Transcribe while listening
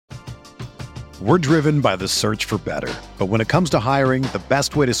We're driven by the search for better. But when it comes to hiring, the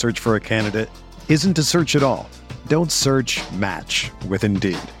best way to search for a candidate isn't to search at all. Don't search, match with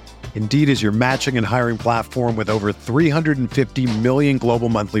Indeed. Indeed is your matching and hiring platform with over 350 million global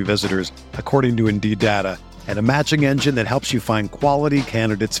monthly visitors, according to Indeed data, and a matching engine that helps you find quality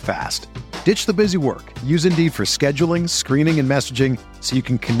candidates fast. Ditch the busy work. Use Indeed for scheduling, screening, and messaging so you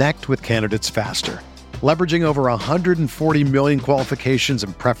can connect with candidates faster. Leveraging over 140 million qualifications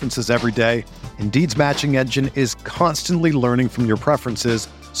and preferences every day, Indeed's matching engine is constantly learning from your preferences,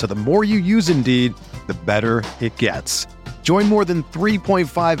 so the more you use Indeed, the better it gets. Join more than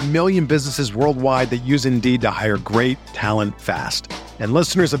 3.5 million businesses worldwide that use Indeed to hire great talent fast. And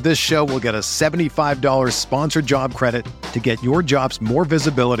listeners of this show will get a $75 sponsored job credit to get your jobs more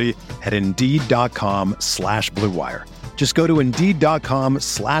visibility at Indeed.com/Blue Wire. Just go to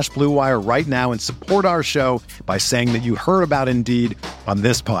Indeed.com/Blue Wire right now and support our show by saying that you heard about Indeed on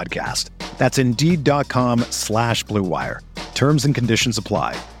this podcast. That's Indeed.com/Blue Wire. Terms and conditions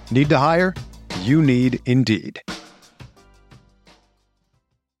apply. Need to hire? You need Indeed.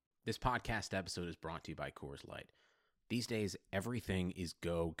 This podcast episode is brought to you by Coors Light. These days, everything is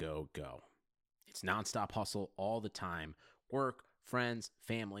go, go, go. It's nonstop hustle all the time. Work, friends,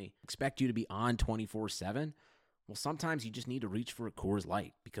 family, expect you to be on 24/7. Well, sometimes you just need to reach for a Coors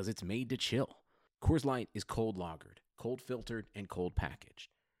Light because it's made to chill. Coors Light is cold lagered, cold filtered, and cold packaged.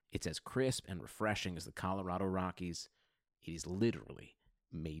 It's as crisp and refreshing as the Colorado Rockies. It is literally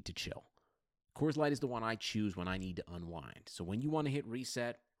made to chill. Coors Light is the one I choose when I need to unwind. So when you want to hit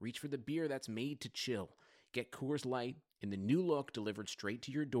reset, reach for the beer that's made to chill. Get Coors Light in the new look delivered straight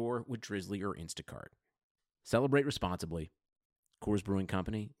to your door with Drizzly or Instacart. Celebrate responsibly. Coors Brewing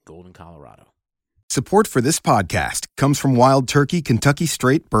Company, Golden, Colorado. Support for this podcast comes from Wild Turkey Kentucky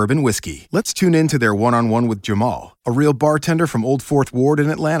Straight Bourbon Whiskey. Let's tune in to their one-on-one with Jamal, a real bartender from Old Fourth Ward in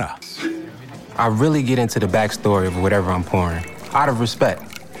Atlanta. I really get into the backstory of whatever I'm pouring, out of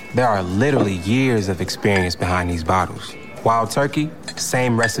respect. There are literally years of experience behind these bottles. Wild Turkey,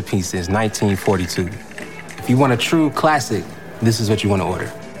 same recipe since 1942. If you want a true classic, this is what you want to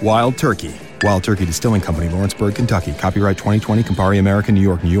order. Wild Turkey. Wild Turkey Distilling Company, Lawrenceburg, Kentucky. Copyright 2020, Campari American, New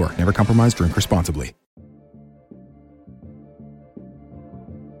York, New York. Never compromise, drink responsibly.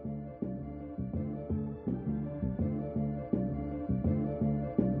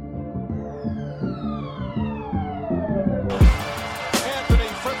 Anthony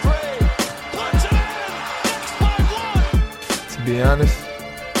for three. Puts it in. It's by 1. To be honest,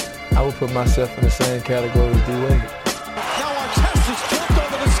 I would put myself in the same category as D-Wade. Now Artest jumped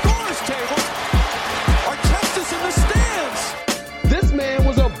over the scorer's table. Artest in the stands. This man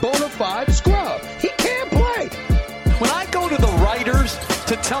was a bona fide scrub. He can't play. When I go to the writers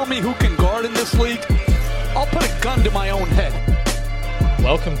to tell me who can guard in this league, I'll put a gun to my own head.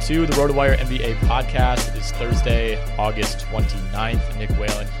 Welcome to the RotoWire NBA podcast. It is Thursday, August 29th. Nick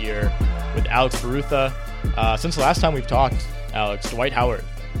Whalen here with Alex Barutha. Since the last time we've talked, Alex, Dwight Howard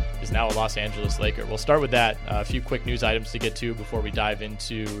is now a Los Angeles Laker. We'll start with that. A few quick news items to get to before we dive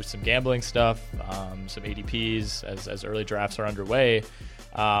into some gambling stuff, some ADPs as early drafts are underway.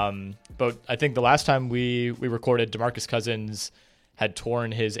 But I think the last time we recorded, DeMarcus Cousins had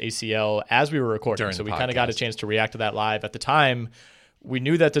torn his ACL as we were recording. So we kind of got a chance to react to that live. At the time, we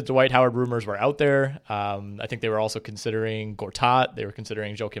knew that the Dwight Howard rumors were out there. I think they were also considering Gortat. They were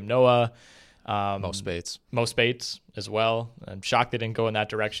considering Joakim Noah. Mo Spates as well. I'm shocked they didn't go in that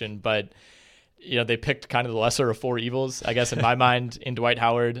direction, but they picked kind of the lesser of four evils, I guess, in my mind, in Dwight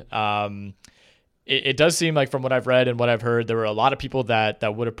Howard. It does seem like, from what I've read and what I've heard, there were a lot of people that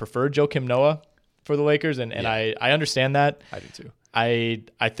would have preferred Joakim Noah for the Lakers, and I understand that. I do too. I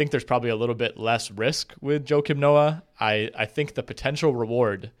think there's probably a little bit less risk with Joakim Noah. I think the potential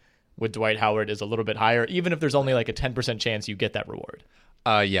reward with Dwight Howard is a little bit higher, even if there's only like a 10% chance you get that reward.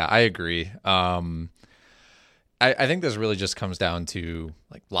 Yeah, I agree. I think this really just comes down to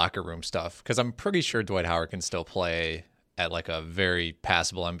like locker room stuff, because I'm pretty sure Dwight Howard can still play at like a very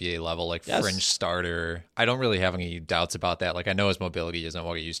passable NBA level, like fringe starter. I don't really have any doubts about that. Like, I know his mobility isn't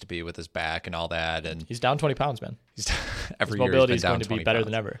what it used to be with his back and all that, and he's down 20 pounds, man. His mobility is going to be better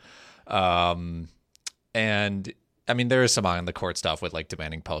than ever. And I mean, there is some on the court stuff with like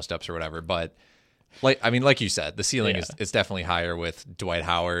demanding post ups or whatever, but like you said, the ceiling is definitely higher with Dwight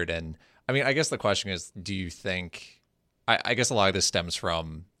Howard. And I mean, I guess the question is, do you think, I guess a lot of this stems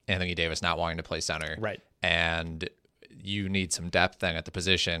from Anthony Davis not wanting to play center. Right. And you need some depth then at the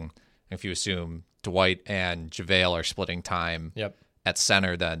position. If you assume Dwight and JaVale are splitting time at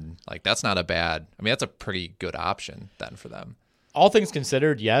center, then like that's not a bad, I mean, that's a pretty good option then for them. All things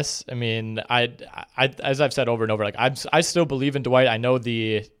considered, yes. I mean, I as I've said over and over, like I still believe in Dwight. I know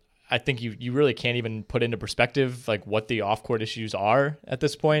I think you really can't even put into perspective like what the off-court issues are at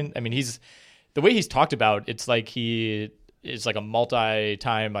this point. I mean, the way he's talked about, it's like he is like a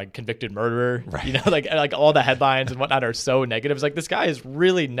multi-time like convicted murderer. Right. You know, like all the headlines and whatnot are so negative. It's like this guy has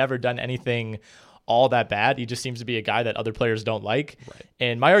really never done anything all that bad. He just seems to be a guy that other players don't like. Right.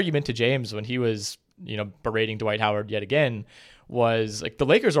 And my argument to James when he was, berating Dwight Howard yet again was like the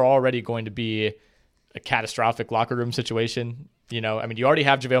Lakers are already going to be a catastrophic locker room situation. You already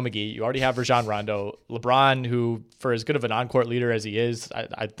have JaVale McGee. You already have Rajon Rondo. LeBron, who, for as good of an on-court leader as he is,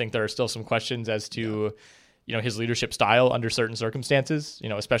 I think there are still some questions as to, his leadership style under certain circumstances,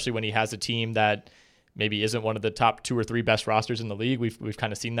 especially when he has a team that maybe isn't one of the top 2 or 3 best rosters in the league. We've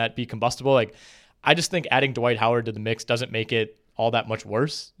kind of seen that be combustible. Like, I just think adding Dwight Howard to the mix doesn't make it all that much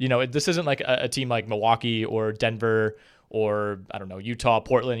worse. This isn't like a team like Milwaukee or Denver or, I don't know, Utah,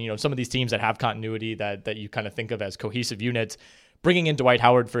 Portland, some of these teams that have continuity that you kind of think of as cohesive units. Bringing in Dwight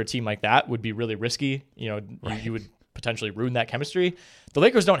Howard for a team like that would be really risky. Right. You would potentially ruin that chemistry. The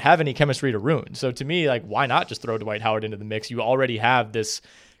Lakers don't have any chemistry to ruin. So to me, like, why not just throw Dwight Howard into the mix? You already have this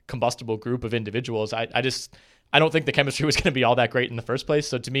combustible group of individuals. I don't think the chemistry was going to be all that great in the first place.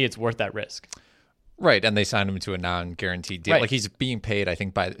 So to me, it's worth that risk. Right. And they signed him to a non-guaranteed deal. Right. Like, he's being paid, I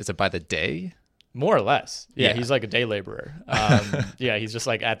think, is it by the day? More or less. Yeah, he's like a day laborer. He's just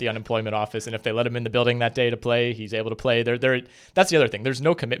like at the unemployment office, and if they let him in the building that day to play, he's able to play. That's the other thing. There's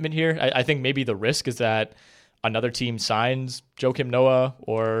no commitment here. I think maybe the risk is that another team signs Joakim Noah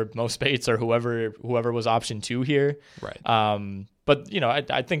or Mo Spates or whoever was option 2 here. Right. But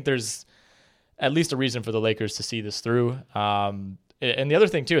I think there's at least a reason for the Lakers to see this through. And the other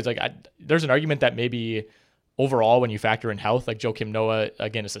thing too is like there's an argument that maybe overall, when you factor in health, like Joakim Noah,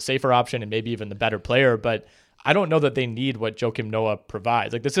 again, is a safer option and maybe even the better player, but I don't know that they need what Joakim Noah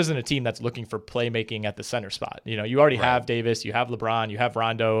provides. Like, this isn't a team that's looking for playmaking at the center spot. You already have Davis, you have LeBron, you have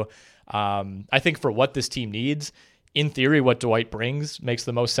Rondo. I think for what this team needs, in theory, what Dwight brings makes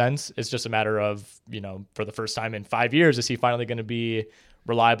the most sense. It's just a matter of, for the first time in 5 years, is he finally going to be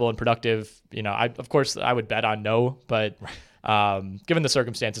reliable and productive? Of course, I would bet on no, but given the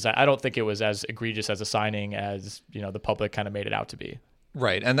circumstances, I don't think it was as egregious as a signing as the public kind of made it out to be.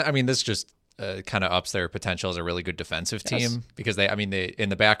 Right, and I mean, this just kind of ups their potential as a really good defensive team because they in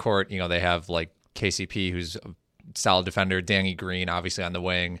the backcourt, they have like KCP, who's a solid defender, Danny Green, obviously on the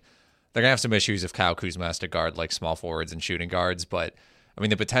wing. They're gonna have some issues if Kyle Kuzma has to guard like small forwards and shooting guards, but I mean,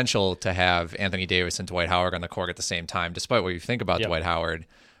 the potential to have Anthony Davis and Dwight Howard on the court at the same time, despite what you think about Dwight Howard,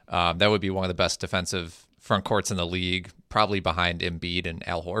 that would be one of the best defensive front courts in the league, probably behind Embiid and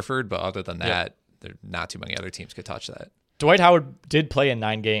Al Horford. But other than that, there not too many other teams could touch that. Dwight Howard did play in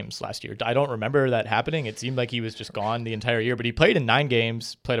 9 games last year. I don't remember that happening. It seemed like he was just gone the entire year, but he played in 9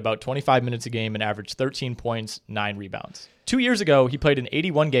 games, played about 25 minutes a game, and averaged 13 points, 9 rebounds. 2 years ago, he played in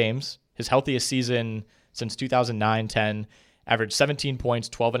 81 games, his healthiest season since 2009-10, averaged 17 points,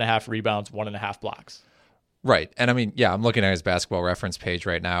 12.5 rebounds, 1.5 blocks. Right. And I mean, I'm looking at his basketball reference page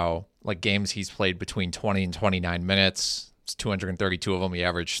right now, like games he's played between 20 and 29 minutes. It's 232 of them. He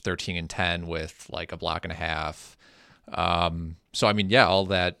averaged 13 and 10 with like a block and a half. So, I mean, all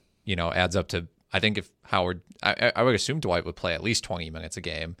that, adds up to, I think if Howard, I would assume Dwight would play at least 20 minutes a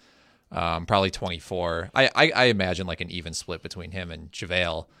game, probably 24. I imagine like an even split between him and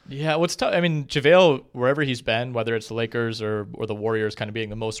JaVale. Yeah, what's tough, I mean, JaVale, wherever he's been, whether it's the Lakers or the Warriors kind of being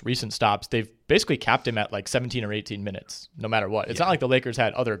the most recent stops, they've basically capped him at like 17 or 18 minutes, no matter what. It's not like the Lakers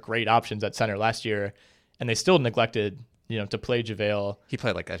had other great options at center last year, and they still neglected to play JaVale. He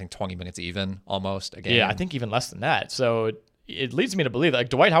played like, I think 20 minutes even almost a game. Yeah, I think even less than that. So it leads me to believe that like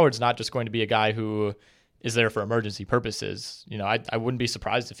Dwight Howard's not just going to be a guy who is there for emergency purposes. I wouldn't be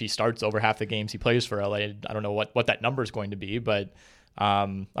surprised if he starts over half the games he plays for LA. I don't know what that number is going to be, but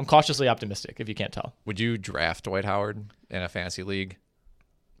I'm cautiously optimistic, if you can't tell. Would you draft Dwight Howard in a fantasy league?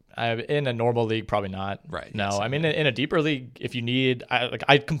 In a normal league, probably not. Right. No, I mean, in a deeper league, if you need,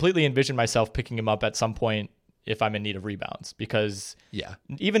 I completely envision myself picking him up at some point if I'm in need of rebounds, because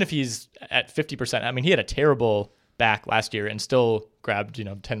even if he's at 50%, I mean, he had a terrible back last year and still grabbed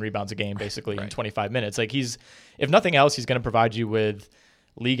 10 rebounds a game basically in 25 minutes. Like, if nothing else, he's going to provide you with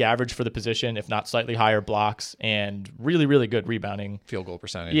league average for the position, if not slightly higher blocks, and really, really good rebounding. Field goal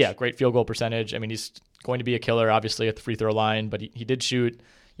percentage. Yeah, great field goal percentage. I mean, he's going to be a killer, obviously, at the free throw line, but he did shoot,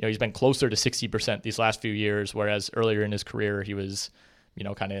 he's been closer to 60% these last few years, whereas earlier in his career, he was,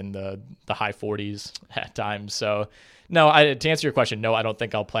 kind of in the high 40s at times. So, no, to answer your question, no, I don't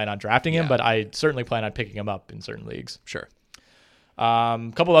think I'll plan on drafting him, but I certainly plan on picking him up in certain leagues. Sure.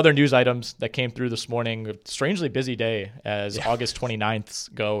 A couple other news items that came through this morning. A strangely busy day as August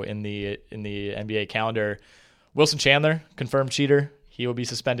 29th go in the NBA calendar. Wilson Chandler, confirmed cheater. He will be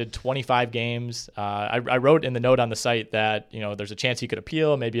suspended 25 games. I wrote in the note on the site that, there's a chance he could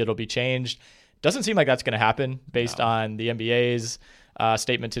appeal. Maybe it'll be changed. Doesn't seem like that's going to happen based on the NBA's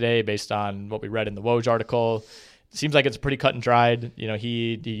statement today, based on what we read in the Woj article. Seems like it's pretty cut and dried.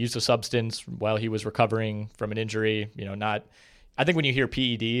 He used a substance while he was recovering from an injury. I think when you hear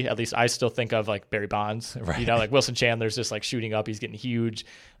PED, at least I still think of like Barry Bonds. Right. Like Wilson Chandler's just like shooting up. He's getting huge.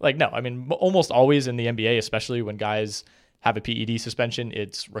 Like, no, I mean, almost always in the NBA, especially when guys have a PED suspension,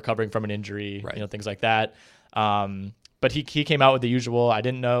 it's recovering from an injury, right. Things like that. But he came out with the usual. I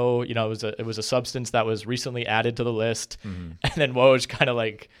didn't know, it was a substance that was recently added to the list. Mm-hmm. And then Woj kind of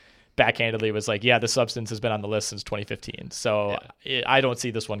like backhandedly was like, yeah, this substance has been on the list since 2015. So I don't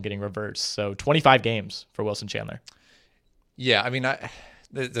see this one getting reversed. So 25 games for Wilson Chandler. Yeah, I mean,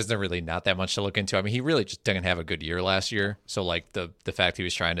 there's really not that much to look into. I mean, he really just didn't have a good year last year. So like the fact he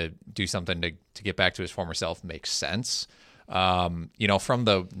was trying to do something to get back to his former self makes sense. From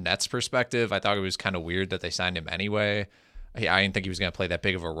the Nets perspective, I thought it was kind of weird that they signed him anyway. I didn't think he was going to play that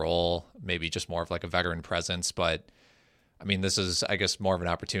big of a role, maybe just more of like a veteran presence. But, I mean, this is, I guess, more of an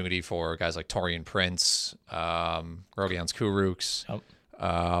opportunity for guys like Taurean Prince, Rogians Kurucs.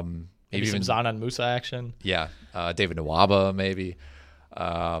 Maybe some Zanan Musa action. Yeah. David Nwaba, maybe.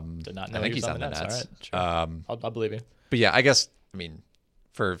 Did not know I think he's on the Nets. All right, sure. I'll believe you. But, yeah, I guess, I mean,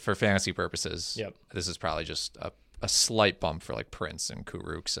 for fantasy purposes, yep. This is probably just a slight bump for like Prince and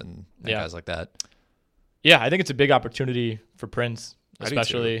Kurucs and guys like that. Yeah, I think it's a big opportunity for Prince,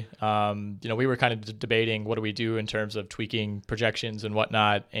 especially. We were kind of debating what do we do in terms of tweaking projections and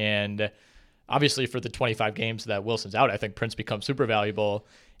whatnot. And obviously for the 25 games that Wilson's out, I think Prince becomes super valuable.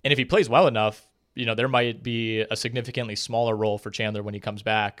 And if he plays well enough, there might be a significantly smaller role for Chandler when he comes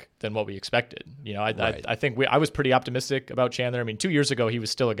back than what we expected. I think I was pretty optimistic about Chandler. I mean, 2 years ago, he was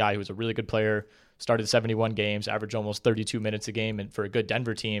still a guy who was a really good player, started 71 games, averaged almost 32 minutes a game, and for a good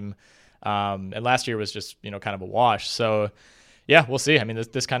Denver team. And last year was just, kind of a wash. So, yeah, we'll see. I mean,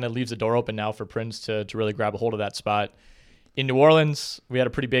 this kind of leaves the door open now for Prince to really grab a hold of that spot. In New Orleans, we had a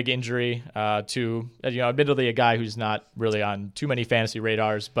pretty big injury to, admittedly a guy who's not really on too many fantasy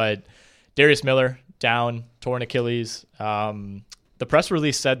radars, but Darius Miller down, torn Achilles. The press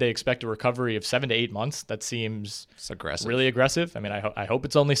release said they expect a recovery of 7 to 8 months. That seems aggressive. Really aggressive. I mean, I hope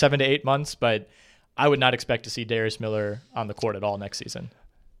it's only 7 to 8 months, but I would not expect to see Darius Miller on the court at all next season.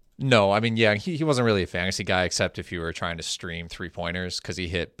 No, I mean, yeah, he wasn't really a fantasy guy except if you were trying to stream 3-pointers because he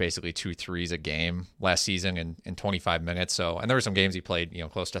hit basically 2 threes a game last season in 25 minutes. So, and there were some games he played,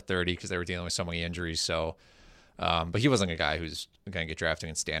 close to 30 because they were dealing with so many injuries. So, but he wasn't a guy who's going to get drafted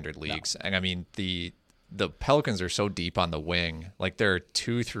in standard leagues. No. And I mean, the Pelicans are so deep on the wing, like their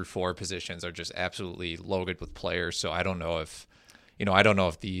 2 through 4 positions are just absolutely loaded with players. So I don't know if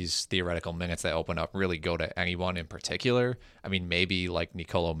these theoretical minutes that open up really go to anyone in particular. I mean, maybe like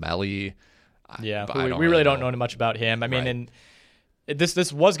Nicolo Melli. Yeah, we really don't know much about him. I mean, and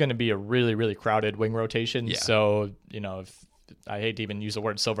this was going to be a really, really crowded wing rotation. Yeah. So, if I hate to even use the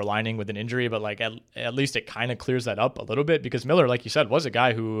word silver lining with an injury, but like at least it kind of clears that up a little bit because Miller, like you said, was a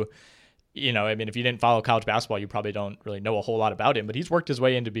guy who, I mean, if you didn't follow college basketball, you probably don't really know a whole lot about him, but he's worked his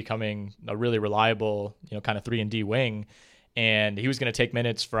way into becoming a really reliable, kind of 3-and-D wing. And he was going to take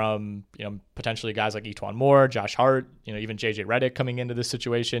minutes from, potentially guys like Etuan Moore, Josh Hart, even JJ Redick coming into this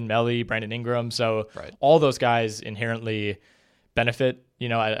situation, Melli, Brandon Ingram. So all those guys inherently benefit.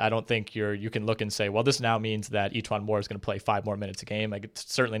 I don't think you can look and say, well, this now means that Etuan Moore is going to play 5 more minutes a game. Like,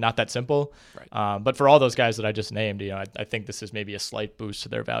 it's certainly not that simple. Right. But for all those guys that I just named, I think this is maybe a slight boost to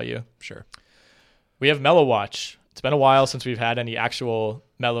their value. Sure. We have Melo Watch. It's been a while since we've had any actual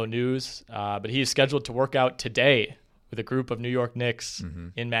Melo news, but he is scheduled to work out today with a group of New York Knicks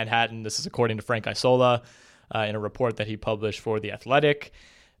in Manhattan. This is according to Frank Isola in a report that he published for The Athletic.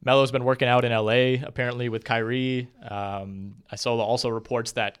 Melo's been working out in LA, apparently, with Kyrie. Isola also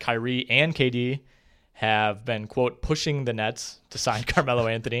reports that Kyrie and KD have been, quote, pushing the Nets to sign Carmelo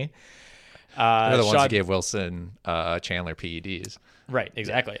Anthony. They're the ones who gave Wilson Chandler PEDs. Right,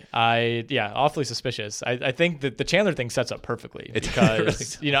 exactly. Awfully suspicious. I think that the Chandler thing sets up perfectly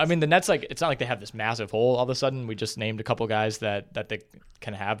because, I mean, the Nets, like, it's not like they have this massive hole all of a sudden. We just named a couple guys that they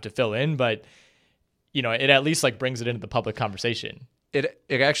can have to fill in, but, it at least, like, brings it into the public conversation. It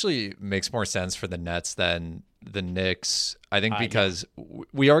actually makes more sense for the Nets than the Knicks, I think, because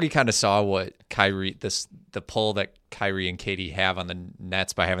we already kind of saw what the pull that Kyrie and KD have on the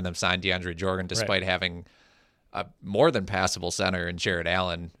Nets by having them sign DeAndre Jordan, despite having a more than passable center in Jared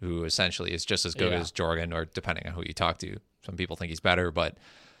Allen, who essentially is just as good as Jordan, or depending on who you talk to. Some people think he's better, but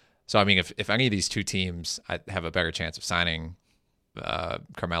so, I mean, if any of these two teams have a better chance of signing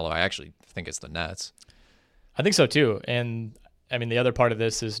Carmelo, I actually think it's the Nets. I think so too. And I mean, the other part of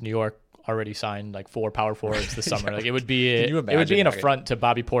this is New York already signed like 4 power forwards this summer. Yeah. Like it would be an affront to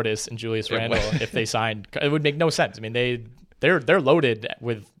Bobby Portis and Julius Randle if they signed. It would make no sense. I mean, they're loaded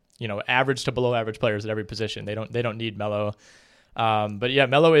with, you know, average to below average players at every position. They don't need Melo. But yeah,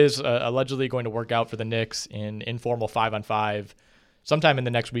 Melo is allegedly going to work out for the Knicks in informal 5-on-5 sometime in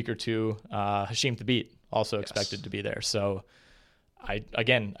the next week or two. Hasheem Thabeet also expected to be there. So I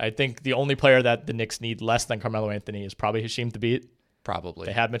think the only player that the Knicks need less than Carmelo Anthony is probably Hasheem Thabeet. Probably.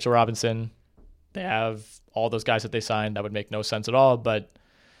 They have Mitchell Robinson. They have all those guys that they signed. That would make no sense at all, but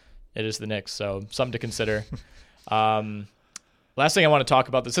it is the Knicks, so something to consider. Last thing I want to talk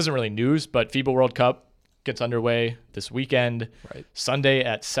about, this isn't really news, but FIBA World Cup gets underway this weekend, Sunday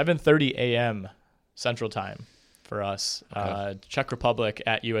at 7:30 a.m. Central Time for us. Okay. Czech Republic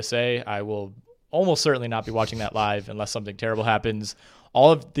at USA. I will almost certainly not be watching that live unless something terrible happens.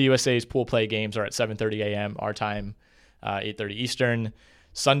 All of the USA's pool play games are at 7:30 a.m. our time. 8:30 Eastern.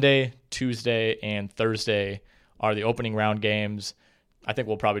 Sunday, Tuesday, and Thursday are the opening round games. I think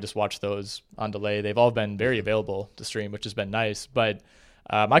we'll probably just watch those on delay. They've all been very available to stream, which has been nice. But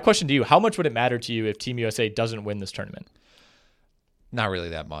my question to you, how much would it matter to you if Team USA doesn't win this tournament? Not really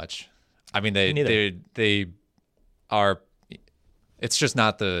that much. I mean, they are. It's just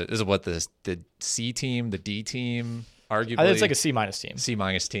not the. This is what the C team, the D team, arguably. It's like a C- team.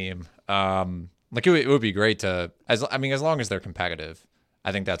 C- team. Like it would be great to, as long as they're competitive,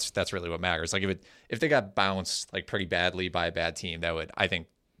 I think that's really what matters. Like if they got bounced like pretty badly by a bad team, I think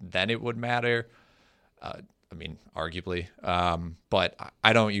then it would matter. I mean, arguably, but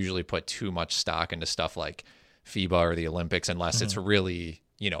I don't usually put too much stock into stuff like FIBA or the Olympics unless it's really,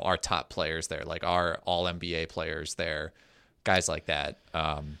 you know, our top players there, like our all NBA players there, guys like that.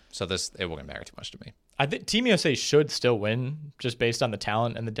 So it wouldn't matter too much to me. I think Team USA should still win just based on the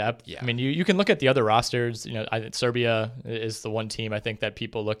talent and the depth. Yeah. I mean, you can look at the other rosters. You know, Serbia is the one team I think that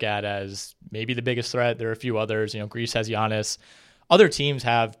people look at as maybe the biggest threat. There are a few others. You know, Greece has Giannis. Other teams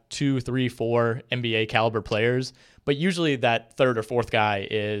have 2, 3, 4 NBA caliber players, but usually that third or fourth guy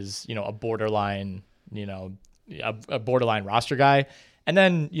is, you know, a borderline roster guy. And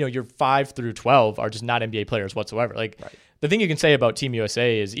then, you know, your 5 through 12 are just not NBA players whatsoever. Like, the thing you can say about Team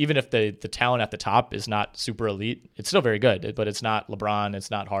USA is even if the talent at the top is not super elite, it's still very good, but it's not LeBron,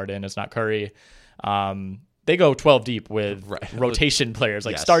 it's not Harden, it's not Curry. They go 12 deep with rotation players,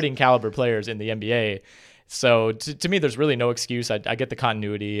 like starting caliber players in the NBA. So to me, there's really no excuse. I get the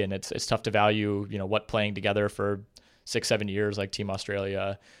continuity, and it's tough to value, you know, what playing together for 6-7 years like Team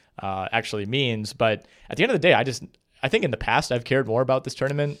Australia actually means. But at the end of the day, I think in the past I've cared more about this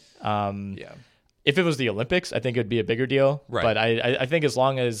tournament. If it was the Olympics, I think it would be a bigger deal. Right. But I think as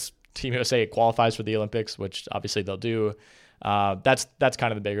long as Team USA qualifies for the Olympics, which obviously they'll do, that's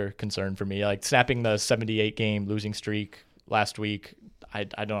kind of the bigger concern for me. Like snapping the 78-game losing streak last week, I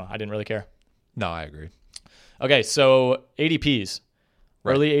don't know. I didn't really care. No, I agree. Okay, so ADPs.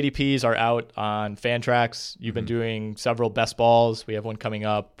 Right. Early ADPs are out on Fantrax. You've been doing several best balls. We have one coming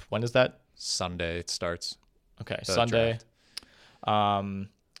up. When is that? Sunday it starts. Okay, Sunday.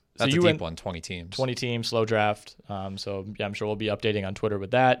 That's a deep one, 20 teams. 20 teams, slow draft. So yeah, I'm sure we'll be updating on Twitter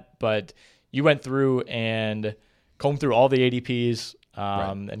with that. But you went through and combed through all the ADPs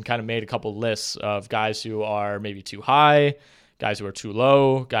and kind of made a couple lists of guys who are maybe too high, guys who are too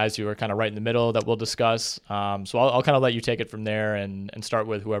low, guys who are kind of right in the middle that we'll discuss. So I'll kind of let you take it from there and start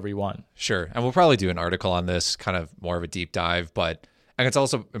with whoever you want. Sure. And we'll probably do an article on this, kind of more of a deep dive. But and it's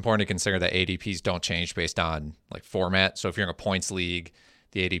also important to consider that ADPs don't change based on like format. So if you're in a points league,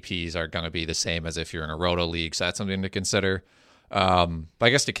 the ADPs are going to be the same as if you're in a roto league. So that's something to consider. But I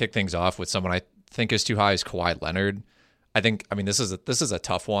guess to kick things off with someone I think is too high is Kawhi Leonard. I mean, this is a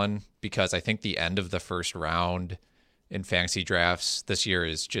tough one because I think the end of the first round in fantasy drafts this year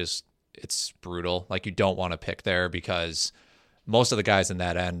is just, it's brutal. Like you don't want to pick there because most of the guys in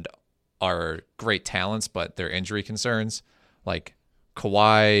that end are great talents, but they're injury concerns. Like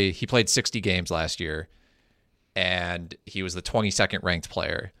Kawhi, he played 60 games last year, and he was the 22nd ranked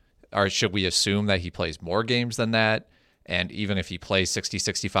player. Or should we assume that he plays more games than that? And even if he plays 60,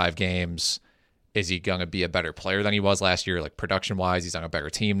 65 games, is he going to be a better player than he was last year? Like production-wise, he's on a better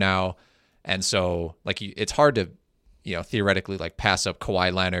team now. And so like it's hard to, you know, theoretically like pass up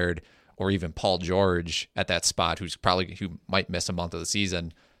Kawhi Leonard or even Paul George at that spot, who might miss a month of the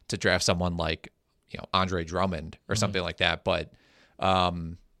season, to draft someone like, you know, Andre Drummond or something like that. But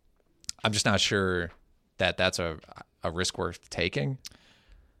I'm just not sure that that's a risk worth taking.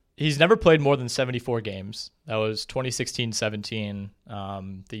 He's never played more than 74 games. That was 2016-17,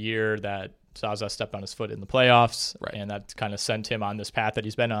 the year that Zaza stepped on his foot in the playoffs, and that kind of sent him on this path that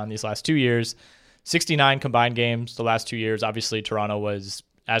he's been on these last 2 years. 69 combined games the last 2 years. Obviously, Toronto was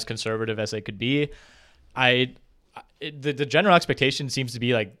as conservative as they could be. The general expectation seems to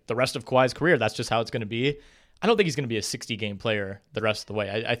be like the rest of Kawhi's career. That's just how it's going to be. I don't think he's going to be a 60-game player the rest of the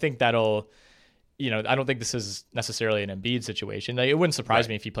way. I think that'll, I don't think this is necessarily an Embiid situation. Like, it wouldn't surprise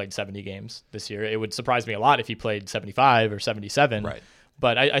me if he played 70 games this year. It would surprise me a lot if he played 75 or 77. Right.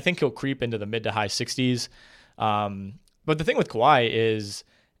 But I think he'll creep into the mid to high 60s. But the thing with Kawhi is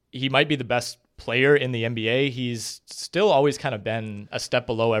he might be the best player in the NBA. He's still always kind of been a step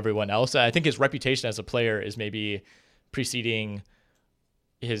below everyone else. I think his reputation as a player is maybe preceding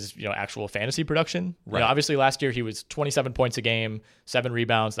his actual fantasy production. Right. Obviously last year he was 27 points a game, 7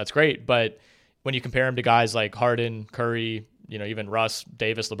 rebounds. That's great. But when you compare him to guys like Harden, Curry, even Russ,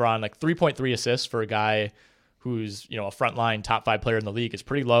 Davis, LeBron, like 3.3 assists for a guy who's a frontline top 5 player in the league is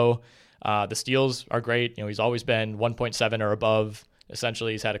pretty low. The steals are great. He's always been 1.7 or above.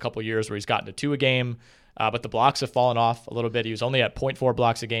 Essentially, he's had a couple years where he's gotten to 2 a game, but the blocks have fallen off a little bit. He was only at 0.4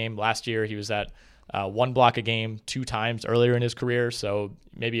 blocks a game. Last year, he was at 1 block a game 2 times earlier in his career. So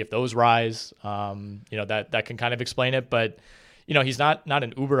maybe if those rise, that can kind of explain it. But he's not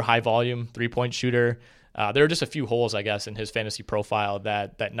an uber high volume 3-point shooter. There are just a few holes, I guess, in his fantasy profile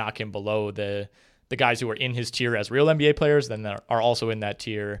that knock him below the guys who are in his tier as real NBA players, then are also in that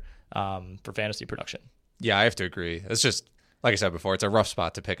tier for fantasy production. Yeah, I have to agree. It's just, like I said before, it's a rough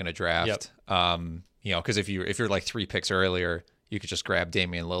spot to pick in a draft. Yep. Because if you're like 3 picks earlier, you could just grab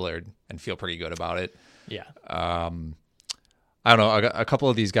Damian Lillard and feel pretty good about it. Yeah. I don't know. A couple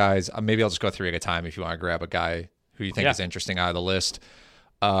of these guys, maybe I'll just go 3 at a time if you want to grab a guy who you think is interesting out of the list.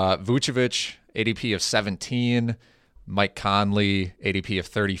 Vucevic, ADP of 17. Mike Conley, ADP of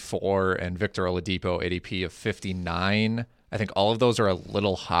 34. And Victor Oladipo, ADP of 59. I think all of those are a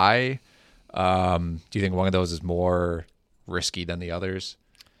little high. Do you think one of those is more risky than the others?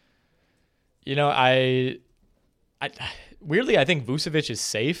 Weirdly, I think Vucevic is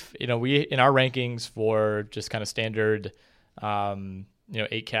safe. We in our rankings for just kind of standard,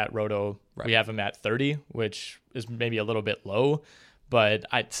 8-cat roto, right, we have him at 30, which is maybe a little bit low, but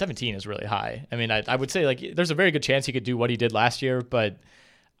 17 is really high. I mean, I would say like there's a very good chance he could do what he did last year, but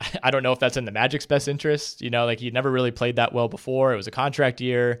I don't know if that's in the Magic's best interest. He never really played that well before. It was a contract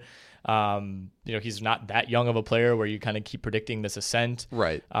year. He's not that young of a player where you kind of keep predicting this ascent.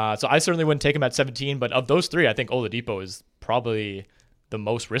 Right. So I certainly wouldn't take him at 17, but of those 3, I think Oladipo is probably the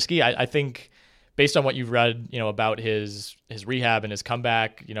most risky. I think based on what you've read, about his rehab and his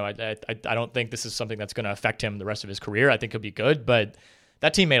comeback, I don't think this is something that's going to affect him the rest of his career. I think he'll be good, but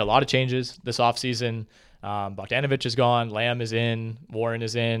that team made a lot of changes this offseason. Bogdanovic is gone. Lamb is in. Warren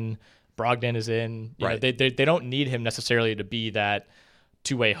is in. Brogdon is in. They don't need him necessarily to be that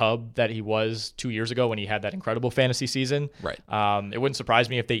two-way hub that he was 2 years ago when he had that incredible fantasy season. Right. It wouldn't surprise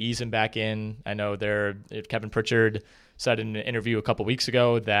me if they ease him back in. I know Kevin Pritchard said in an interview a couple weeks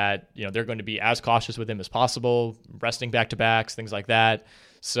ago that they're going to be as cautious with him as possible, resting back-to-backs, things like that.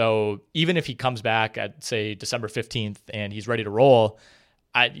 So even if he comes back at, say, December 15th and he's ready to roll,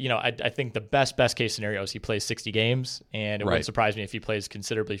 I think the best case scenario is he plays 60 games, and it wouldn't surprise me if he plays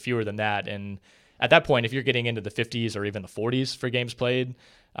considerably fewer than that. And at that point, if you're getting into the 50s or even the 40s for games played,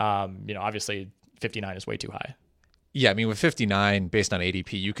 obviously 59 is way too high. Yeah, I mean, with 59 based on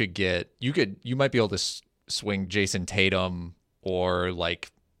ADP, you might be able to swing Jason Tatum or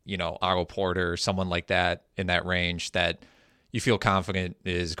Otto Porter, someone like that in that range that you feel confident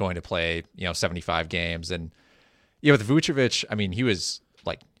is going to play 75 games. And with Vucevic, I mean, he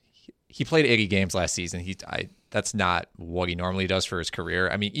played 80 games last season. That's not what he normally does for his career.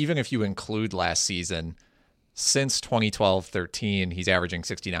 I mean, even if you include last season, since 2012-13, he's averaging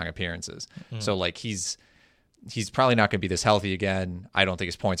 69 appearances. Mm-hmm. So he's probably not going to be this healthy again. I don't think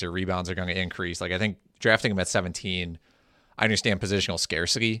his points or rebounds are going to increase. I think drafting him at 17, I understand positional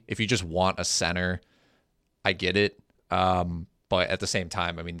scarcity. If you just want a center, I get it. But at the same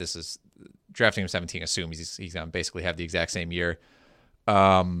time, I mean, this is drafting him 17 assumes he's going to basically have the exact same year.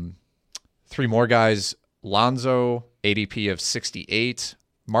 3 more guys. Lonzo, ADP of 68.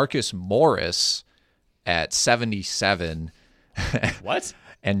 Marcus Morris at 77. What?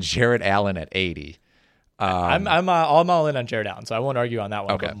 And Jarrett Allen at 80. I'm all in on Jarrett Allen, so I won't argue on that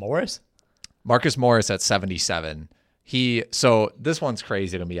one. Okay. But Morris? Marcus Morris at 77. So this one's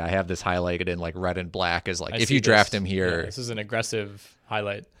crazy to me. I have this highlighted in red and black as if you draft him here. This is an aggressive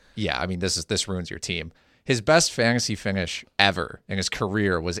highlight. Yeah, I mean, this ruins your team. His best fantasy finish ever in his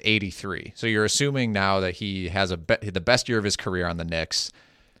career was 83. So you're assuming now that he has the best year of his career on the Knicks.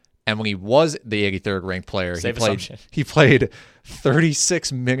 And when he was the 83rd ranked player, he played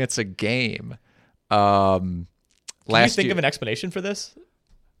 36 minutes a game. Can you think of an explanation for this?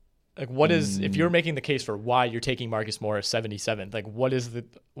 Like, what is, if you're making the case for why you're taking Marcus Morris 77th, like what is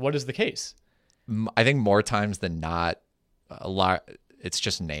the case? I think more times than not, a lot, it's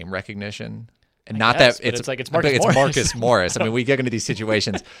just name recognition. And not that it's like it's Marcus Morris. It's Marcus Morris. I mean, we get into these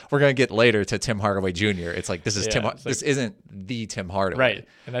situations. We're going to get later to Tim Hardaway Jr. It's like, this is this isn't the Tim Hardaway. Right.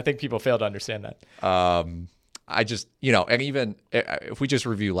 And I think people fail to understand that. I just, and even if we just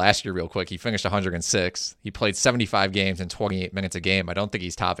review last year real quick, he finished 106. He played 75 games and 28 minutes a game. I don't think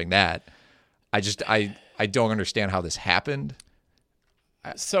he's topping that. I don't understand how this happened.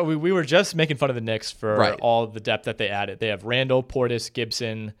 So we were just making fun of the Knicks for Right. all the depth that they added. They have Randall, Portis,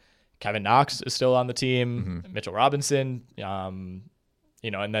 Gibson, Kevin Knox is still on the team, Mitchell Robinson, and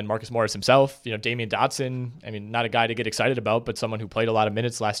then Marcus Morris himself, Damian Dotson. I mean, not a guy to get excited about, but someone who played a lot of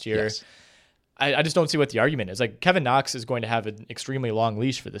minutes last year. Yes. I just don't see what the argument is. Like, Kevin Knox is going to have an extremely long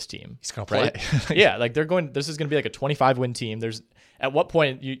leash for this team. He's going to play. Right? Yeah, like this is going to be like a 25-win team. At what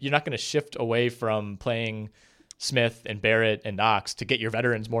point you're not going to shift away from playing Smith and Barrett and Knox to get your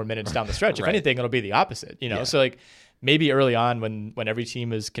veterans more minutes down the stretch. If Right. anything, it'll be the opposite. Yeah. So like maybe early on when every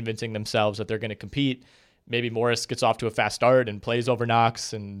team is convincing themselves that they're going to compete, maybe Morris gets off to a fast start and plays over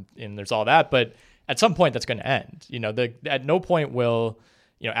Knox and there's all that. But at some point that's going to end. At no point will,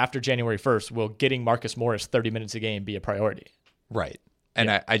 after January 1st, will getting Marcus Morris 30 minutes a game be a priority. Right. And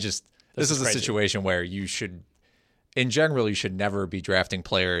I just, this is a situation where you should never be drafting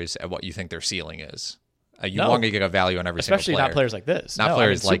players at what you think their ceiling is. You want to get a value on every single player. Especially not players like this.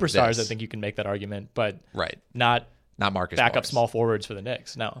 Players like superstars, this. I think you can make that argument, but right. not Marcus backup Morris. small forwards for the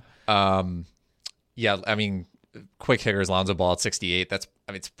Knicks. No. Yeah, I mean, quick hitters, Lonzo Ball at 68.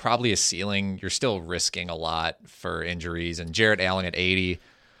 It's probably a ceiling. You're still risking a lot for injuries. And Jarrett Allen at 80.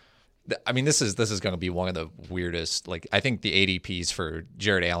 I mean, this is going to be one of the weirdest. Like, I think the ADPs for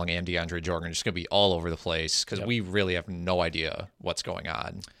Jarrett Allen and DeAndre Jordan are just going to be all over the place because we really have no idea what's going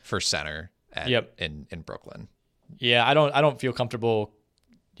on for center in Brooklyn. Yeah, I don't feel comfortable,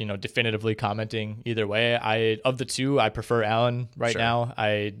 definitively commenting either way. Of the two, I prefer Allen right now.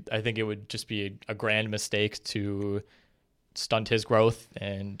 I think it would just be a grand mistake to stunt his growth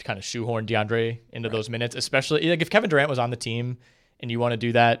and kind of shoehorn DeAndre into those minutes, especially like if Kevin Durant was on the team and you want to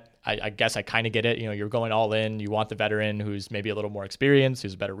do that. I guess I kind of get it. You're going all in. You want the veteran who's maybe a little more experienced,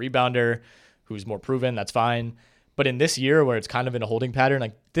 who's a better rebounder, who's more proven. That's fine. But in this year where it's kind of in a holding pattern,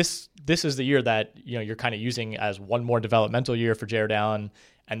 like this is the year that you're kind of using as one more developmental year for Jarrett Allen.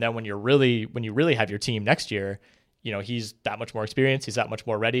 And then when you really have your team next year, he's that much more experienced. He's that much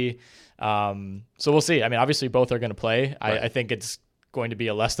more ready. So we'll see. I mean, obviously both are going to play. Right. I think it's going to be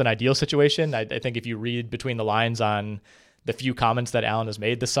a less than ideal situation. I think if you read between the lines on the few comments that Allen has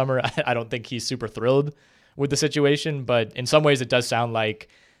made this summer, I don't think he's super thrilled with the situation. But in some ways, it does sound like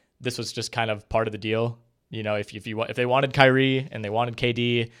this was just kind of part of the deal. If they wanted Kyrie and they wanted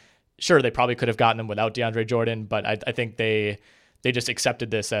KD, sure, they probably could have gotten him without DeAndre Jordan. But I think they just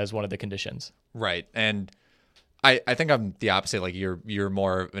accepted this as one of the conditions. Right. And I think I'm the opposite. Like you're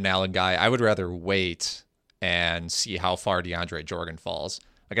more of an Allen guy. I would rather wait and see how far DeAndre Jordan falls.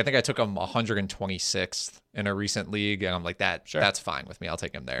 Like I think I took him 126th in a recent league, and I'm like that's fine with me. I'll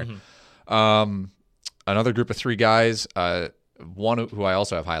take him there. Mm-hmm. Another group of three guys. One who I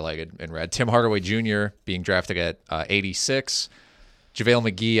also have highlighted in red, Tim Hardaway Jr. being drafted at 86,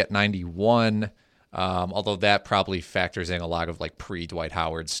 JaVale McGee at 91. Although that probably factors in a lot of like pre-Dwight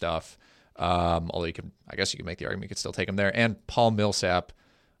Howard stuff. Although I guess you can make the argument you could still take him there. And Paul Millsap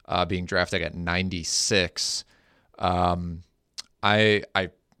being drafted at 96. I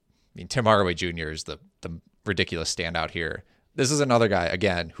mean, Tim Hardaway Jr. is the ridiculous standout here. This is another guy,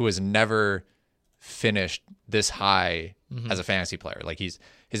 again, who has never finished this high as a fantasy player. Like his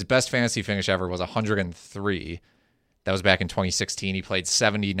best fantasy finish ever was 103. That was back in 2016. He played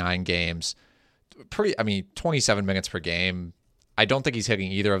 79 games. 27 minutes per game. I don't think he's hitting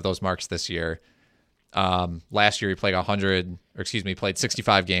either of those marks this year. Last year he played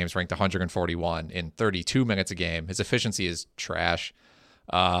 65 games, ranked 141 in 32 minutes a game. His efficiency is trash.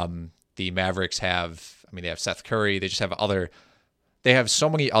 The Mavericks they have Seth Curry. They have so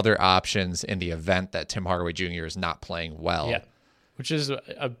many other options in the event that Tim Hardaway Jr. is not playing well. Yeah, which is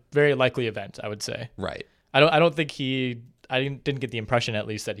a very likely event, I would say. Right. I don't think I didn't get the impression, at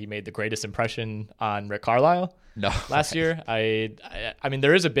least, that he made the greatest impression on Rick Carlisle last year. I mean,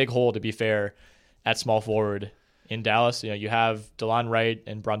 there is a big hole, to be fair, at small forward in Dallas. You have DeLon Wright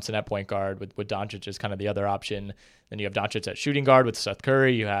and Brunson at point guard with Doncic as kind of the other option. Then you have Doncic at shooting guard with Seth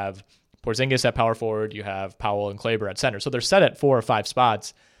Curry. You have Porzingis at power forward. You have Powell and Kleber at center. So they're set at 4 or 5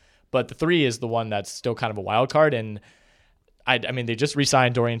 spots, but the 3 is the one that's still kind of a wild card. And I mean, they just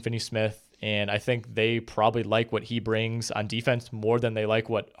re-signed Dorian Finney-Smith And I think they probably like what he brings on defense more than they like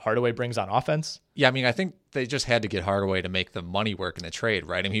what Hardaway brings on offense. Yeah, I mean, I think they just had to get Hardaway to make the money work in the trade,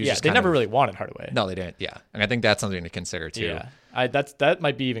 right? I mean, he was just they never really wanted Hardaway. No, they didn't. Yeah, and I think that's something to consider too. Yeah, that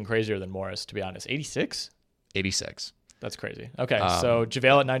might be even crazier than Morris, to be honest. 86. That's crazy. Okay, so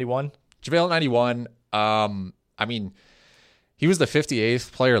JaVale at 91. JaVale at 91. I mean, he was the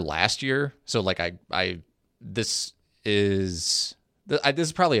 58th player last year, so like this is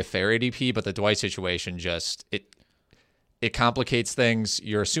probably a fair ADP, but the Dwight situation just it complicates things.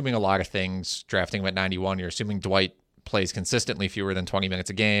 You're assuming a lot of things drafting him at 91. You're assuming Dwight plays consistently fewer than 20 minutes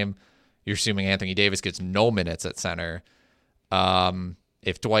a game. You're assuming Anthony Davis gets no minutes at center.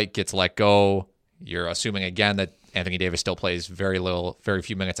 If Dwight gets let go, you're assuming again that Anthony Davis still plays very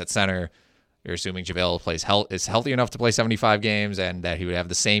few minutes at center. You're assuming JaVale is healthy enough to play 75 games and that he would have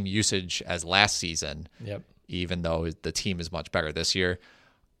the same usage as last season. Yep. Even though the team is much better this year.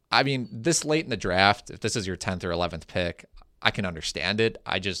 I mean, this late in the draft, if this is your 10th or 11th pick, I can understand it.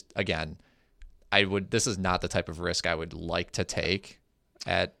 This is not the type of risk I would like to take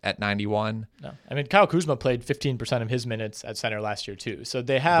at 91. No. I mean, Kyle Kuzma played 15% of his minutes at center last year too. So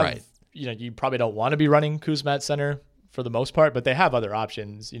they have, you probably don't want to be running Kuzma at center for the most part, but they have other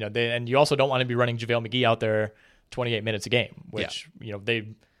options, and you also don't want to be running JaVale McGee out there 28 minutes a game, which, they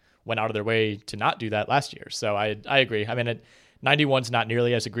went out of their way to not do that last year. So I agree. I mean, 91's not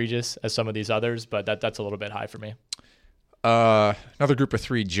nearly as egregious as some of these others, but that's a little bit high for me. Another group of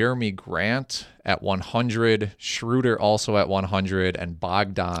three, Jeremy Grant at 100, Schroeder also at 100, and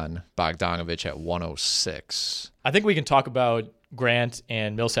Bogdanovich at 106. I think we can talk about Grant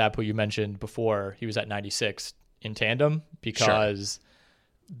and Millsap, who you mentioned before. He was at 96 in tandem because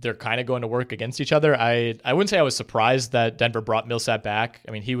they're kind of going to work against each other. I wouldn't say I was surprised that Denver brought Millsap back.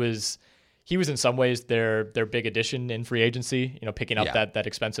 I mean, he was in some ways their big addition in free agency, picking up that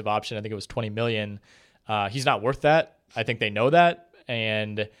expensive option. I think it was $20 million. He's not worth that. I think they know that.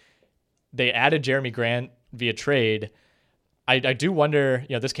 And they added Jeremy Grant via trade. I do wonder,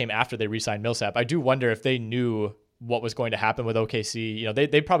 this came after they re-signed Millsap. I do wonder if they knew what was going to happen with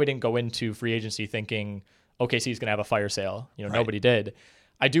OKC. They probably didn't go into free agency thinking OKC is going to have a fire sale. Nobody did.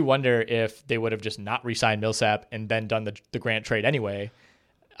 I do wonder if they would have just not re-signed Millsap and then done the Grant trade anyway.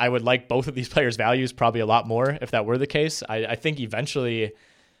 I would like both of these players' values probably a lot more if that were the case. I think eventually,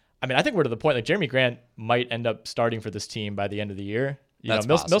 I think we're to the point like Jeremy Grant might end up starting for this team by the end of the year.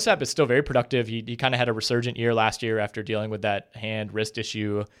 Millsap is still very productive. He kind of had a resurgent year last year after dealing with that hand-wrist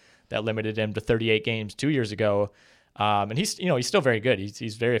issue that limited him to 38 games 2 years ago. And he's still very good.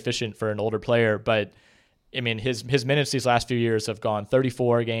 He's very efficient for an older player, but I mean, his minutes these last few years have gone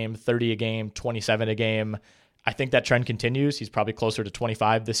 34 a game, 30 a game, 27 a game. I think that trend continues. He's probably closer to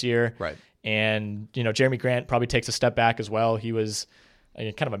 25 this year. Right. And, Jeremy Grant probably takes a step back as well. He was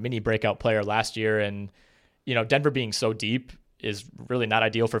kind of a mini breakout player last year. And, Denver being so deep is really not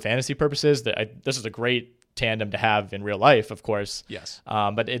ideal for fantasy purposes. This is a great tandem to have in real life, of course. Yes.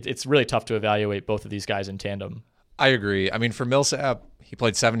 But it's really tough to evaluate both of these guys in tandem. I agree. I mean, for Millsap, he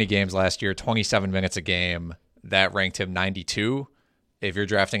played 70 games last year, 27 minutes a game. That ranked him 92. If you're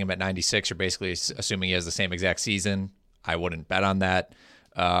drafting him at 96, you're basically assuming he has the same exact season. I wouldn't bet on that,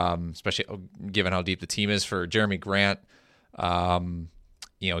 especially given how deep the team is. For Jeremy Grant,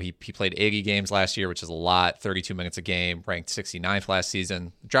 he played 80 games last year, which is a lot, 32 minutes a game, ranked 69th last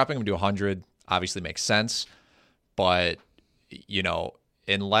season. Dropping him to 100 obviously makes sense, but,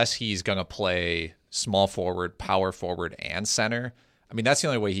 unless he's going to play small forward, power forward, and center, that's the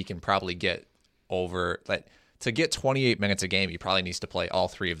only way he can probably get over to get 28 minutes a game. He probably needs to play all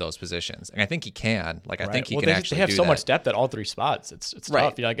three of those positions, and I think he can. I think he can actually. They have do so that. much depth at all three spots. It's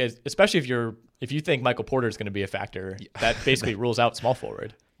tough. Especially if you think Michael Porter is going to be a factor, that basically rules out small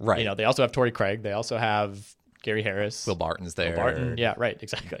forward. Right. They also have Torrey Craig. They also have Gary Harris. Will Barton's there. Will Barton. Yeah. Right.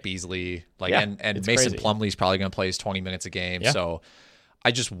 Exactly. Beasley. And Mason Plumlee's probably going to play his 20 minutes a game. Yeah. So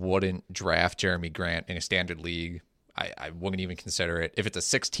I just wouldn't draft Jeremy Grant in a standard league. I wouldn't even consider it. If it's a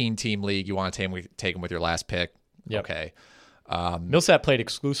 16-team league, you want to take him with your last pick. Yep. Okay. Millsap played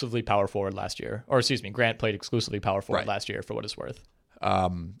exclusively power forward last year. Grant played exclusively power forward last year for what it's worth.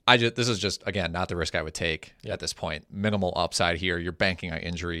 This is just, again, not the risk I would take at this point. Minimal upside here. You're banking on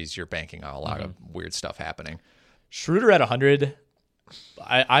injuries. You're banking on a lot of weird stuff happening. Schroeder at 100.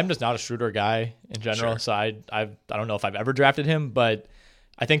 I'm just not a Schroeder guy in general. Sure. So I don't know if I've ever drafted him, but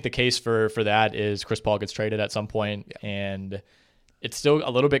I think the case for that is Chris Paul gets traded at some point, and it's still a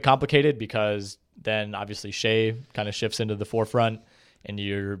little bit complicated because then obviously Shea kind of shifts into the forefront, and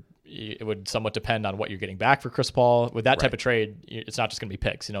it would somewhat depend on what you're getting back for Chris Paul. With that type of trade, it's not just going to be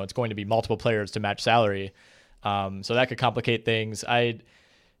picks. It's going to be multiple players to match salary. So that could complicate things.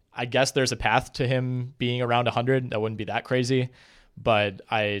 I guess there's a path to him being around 100. That wouldn't be that crazy, but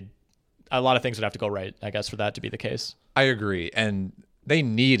a lot of things would have to go right, I guess, for that to be the case. I agree. And they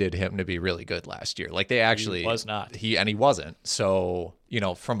needed him to be really good last year. Like, they actually he was not. He wasn't. So,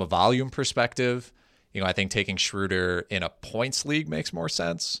 from a volume perspective, I think taking Schroeder in a points league makes more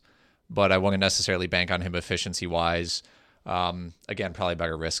sense, but I wouldn't necessarily bank on him efficiency wise. Again, probably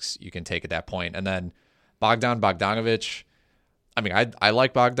better risks you can take at that point. And then Bogdanovic, I mean, I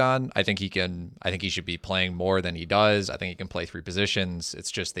like Bogdan. I think he should be playing more than he does. I think he can play 3 positions. It's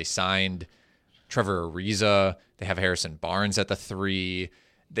just they signed Trevor Ariza. They have Harrison Barnes at the 3.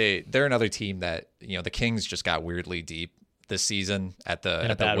 They're another team that, the Kings just got weirdly deep this season at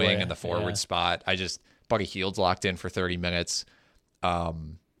the wing way. and the forward spot. Buddy Hield's locked in for 30 minutes.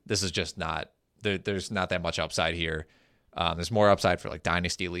 This is just not, there's not that much upside here. There's more upside for like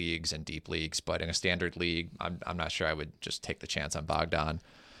dynasty leagues and deep leagues, but in a standard league, I'm not sure I would just take the chance on Bogdan.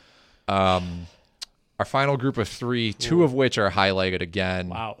 Our final group of 3, 2 of which are highlighted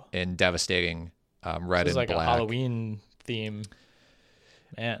again in devastating red and like black. A Halloween theme,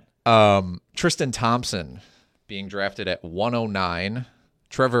 man. Tristan Thompson being drafted at 109,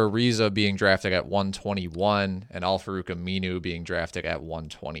 Trevor Ariza being drafted at 121, and Al-Farouq Aminu being drafted at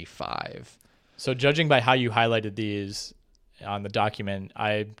 125. So judging by how you highlighted these on the document,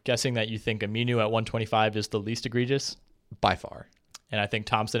 I'm guessing that you think Aminu at 125 is the least egregious? By far. And I think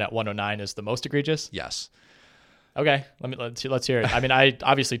Thompson at 109 is the most egregious? Yes. Okay, let's hear it. I mean,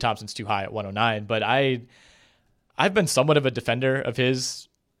 obviously Thompson's too high at 109, but I've been somewhat of a defender of his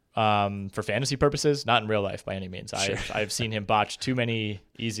for fantasy purposes, not in real life by any means. Sure. I've seen him botch too many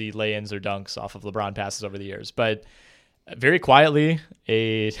easy lay-ins or dunks off of LeBron passes over the years, but very quietly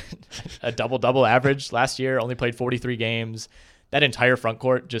a double-double average last year, only played 43 games. That entire front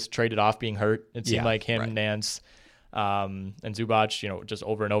court just traded off being hurt. It seemed like him, right. Nance, and Zubac, just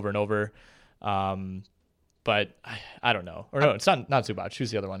over and over and over. But I don't know. Or no, it's not Zubac.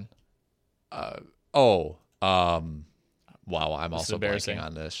 Who's the other one? Wow, I'm also blanking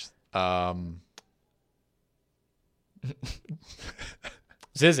on this.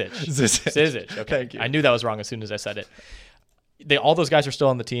 Zizic. Okay. Thank you. I knew that was wrong as soon as I said it. All those guys are still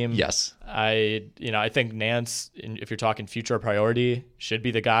on the team. Yes. I think Nance, if you're talking future priority, should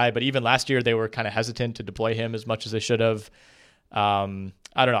be the guy. But even last year, they were kind of hesitant to deploy him as much as they should have.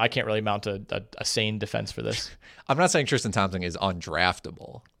 I don't know. I can't really mount a sane defense for this. I'm not saying Tristan Thompson is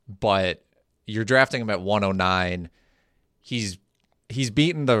undraftable, but you're drafting him at 109. He's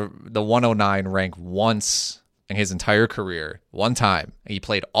beaten the 109 rank once in his entire career, one time. And he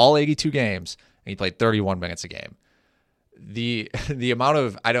played all 82 games, and he played 31 minutes a game. The amount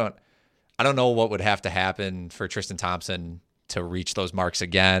of I don't know what would have to happen for Tristan Thompson to reach those marks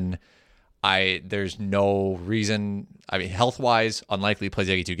again. There's no reason. I mean, health-wise, unlikely he plays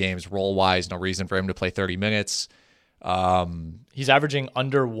 82 games. Role-wise, no reason for him to play 30 minutes. He's averaging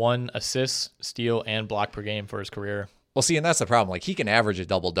under 1 assist, steal, and block per game for his career. Well, see, and that's the problem. Like, he can average a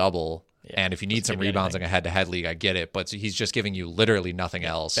double-double, and if you need some rebounds in a head-to-head league, I get it. But he's just giving you literally nothing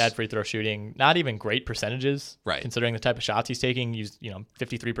else. Bad free throw shooting. Not even great percentages, right? Considering the type of shots he's taking. He's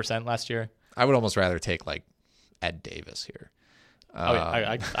 53% last year. I would almost rather take like Ed Davis here.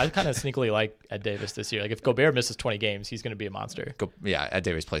 I kind of sneakily like Ed Davis this year. Like if Gobert misses 20 games, he's going to be a monster. Ed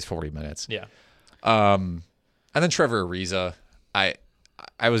Davis plays 40 minutes. Yeah. And then Trevor Ariza.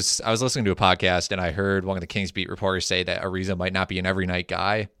 I was listening to a podcast and I heard one of the Kings beat reporters say that Ariza might not be an every night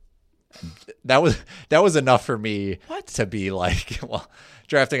guy. That was enough for me to be like, well,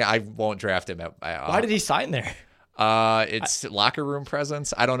 drafting. I won't draft him. Why did he sign there? It's locker room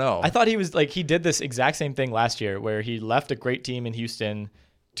presence. I don't know. I thought he did this exact same thing last year where he left a great team in Houston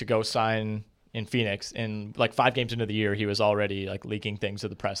to go sign in Phoenix. And like 5 games into the year, he was already like leaking things to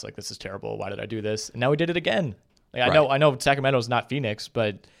the press. Like, this is terrible. Why did I do this? And now he did it again. Like, right. I know Sacramento's not Phoenix,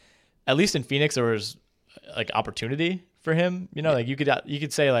 but at least in Phoenix, there was like opportunity for him. Like you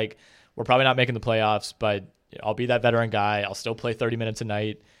could say like, we're probably not making the playoffs, but I'll be that veteran guy. I'll still play 30 minutes a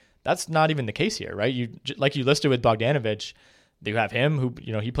night. That's not even the case here, right? You listed with Bogdanovic, you have him who,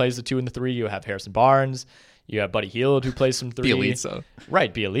 he plays the 2 and the 3. You have Harrison Barnes. You have Buddy Hield who plays some 3. Bielitsa.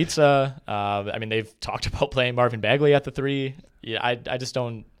 Right, Bielitsa. I mean, they've talked about playing Marvin Bagley at the 3. Yeah, I just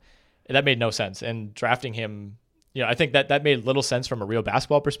don't. That made no sense. And drafting him, I think that made little sense from a real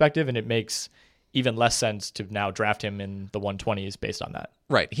basketball perspective, and it makes even less sense to now draft him in the 120s based on that.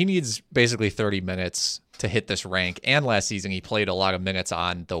 Right. He needs basically 30 minutes to hit this rank. And last season, he played a lot of minutes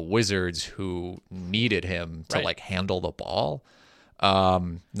on the Wizards who needed him to like handle the ball.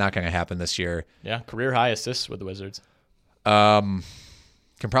 Not going to happen this year. Yeah. Career high assists with the Wizards. Can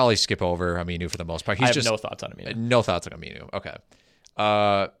probably skip over Aminu for the most part. I have no thoughts on Aminu. No thoughts on Aminu. Okay.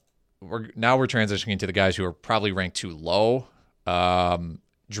 we're transitioning to the guys who are probably ranked too low.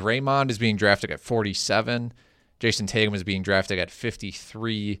 Draymond is being drafted at 47. Jason Tatum is being drafted at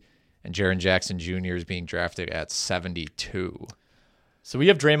 53. And Jaren Jackson Jr. is being drafted at 72. So we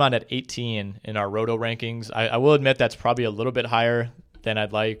have Draymond at 18 in our Roto rankings. I will admit that's probably a little bit higher than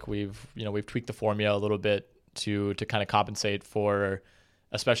I'd like. We've tweaked the formula a little bit to kind of compensate for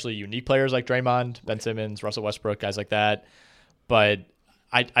especially unique players like Draymond, Ben Simmons, Russell Westbrook, guys like that. But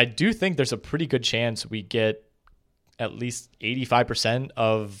I do think there's a pretty good chance we get at least 85%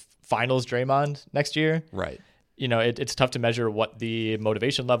 of finals Draymond next year. Right. It's tough to measure what the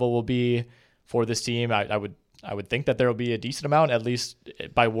motivation level will be for this team. I would think that there will be a decent amount, at least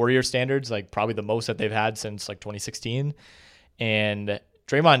by Warrior standards, like probably the most that they've had since like 2016. And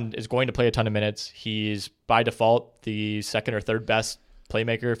Draymond is going to play a ton of minutes. He's by default the second or third best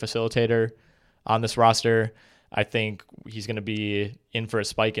playmaker, facilitator on this roster. I think he's going to be in for a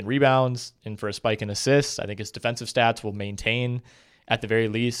spike in rebounds, in for a spike in assists. I think his defensive stats will maintain at the very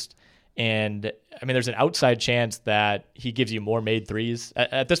least. And I mean, there's an outside chance that he gives you more made threes.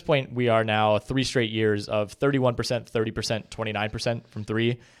 At this point, we are now 3 straight years of 31%, 30%, 29% from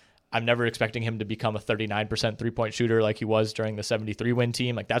three. I'm never expecting him to become a 39% three-point shooter like he was during the 73-win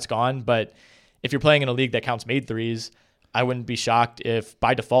team. Like, that's gone. But if you're playing in a league that counts made threes, I wouldn't be shocked if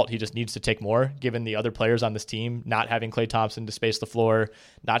by default he just needs to take more, given the other players on this team not having Klay Thompson to space the floor,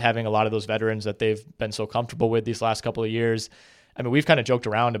 not having a lot of those veterans that they've been so comfortable with these last couple of years. I mean, we've kind of joked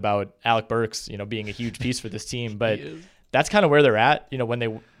around about Alec Burks, being a huge piece for this team, but that's kind of where they're at.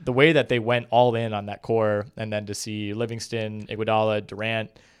 When the way that they went all in on that core, and then to see Livingston, Iguodala,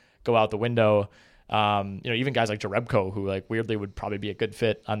 Durant go out the window, even guys like Jerebko, who like weirdly would probably be a good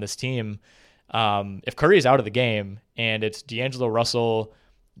fit on this team. If Curry is out of the game and it's D'Angelo Russell,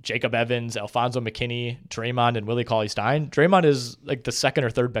 Jacob Evans, Alfonso McKinney, Draymond, and Willie Cauley-Stein, Draymond is like the second or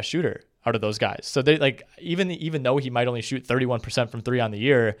third best shooter out of those guys. So they like, even though he might only shoot 31% from three on the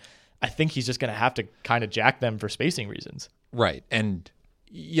year, I think he's just going to have to kind of jack them for spacing reasons. Right. And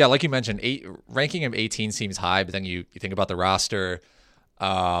yeah, like you mentioned, ranking him 18 seems high, but then you think about the roster.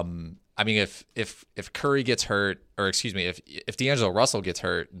 I mean, if Curry gets hurt, or excuse me, if D'Angelo Russell gets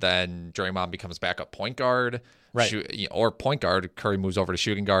hurt, then Draymond becomes backup point guard, right? Or point guard. Curry moves over to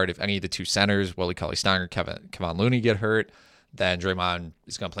shooting guard. If any of the two centers, Willie Cauley-Stein or Kevon Looney, get hurt, then Draymond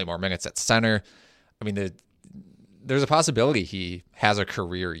is going to play more minutes at center. I mean, there's a possibility he has a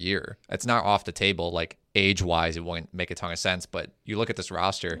career year. It's not off the table. Like, age-wise, it won't make a ton of sense, but you look at this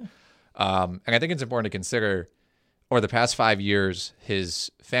roster, and I think it's important to consider, over the past 5 years,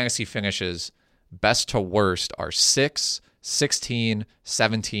 his fantasy finishes best to worst are 6, 16,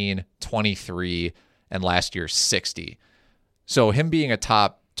 17, 23, and last year 60. So him being a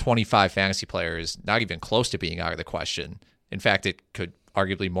top 25 fantasy player is not even close to being out of the question. In fact, it could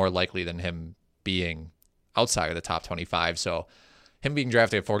arguably more likely than him being outside of the top 25. So him being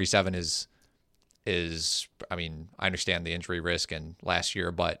drafted at 47 is I mean, I understand the injury risk and last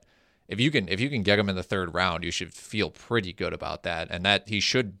year, but if you can get him in the third round, you should feel pretty good about that. And that he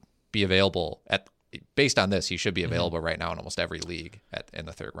should be available based on this, he should be available right now in almost every league in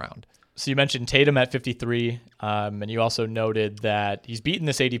the third round. So you mentioned Tatum at 53, and you also noted that he's beaten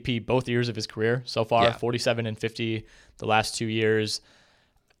this ADP both years of his career so far, 47 and 50 the last 2 years.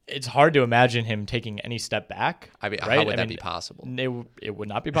 It's hard to imagine him taking any step back. I mean, right? How would that be possible? It would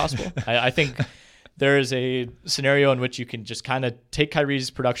not be possible. I think there is a scenario in which you can just kind of take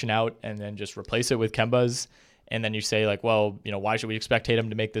Kyrie's production out and then just replace it with Kemba's. And then you say, like, well, why should we expect Tatum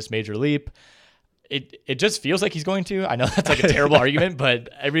to make this major leap? It just feels like he's going to. I know that's like a terrible argument, but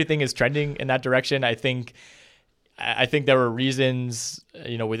everything is trending in that direction. I think there were reasons,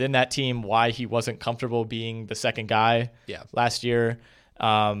 within that team why he wasn't comfortable being the second guy last year.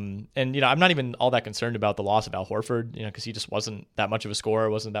 And I'm not even all that concerned about the loss of Al Horford, because he just wasn't that much of a scorer,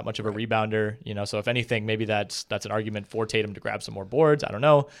 wasn't that much of a rebounder, So if anything, maybe that's an argument for Tatum to grab some more boards. I don't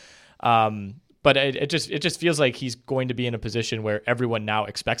know. But it just feels like he's going to be in a position where everyone now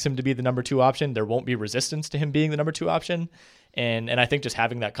expects him to be the number 2 option. There won't be resistance to him being the number 2 option. And I think just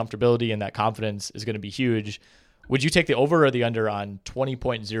having that comfortability and that confidence is going to be huge. Would you take the over or the under on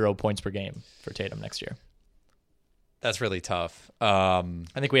 20.0 points per game for Tatum next year? That's really tough. I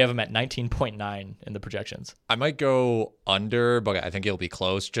think we have him at 19.9 in the projections. I might go under, but I think it'll be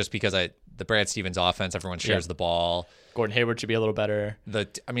close just because the Brad Stevens offense, everyone shares the ball. Gordon Hayward should be a little better. The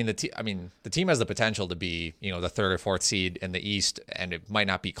team has the potential to be, the third or fourth seed in the East, and it might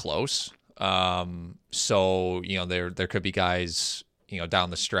not be close. So there could be guys, down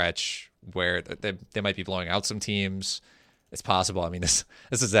the stretch where they might be blowing out some teams. It's possible. I mean, this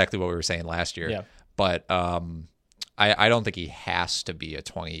is exactly what we were saying last year. Yeah. But I don't think he has to be a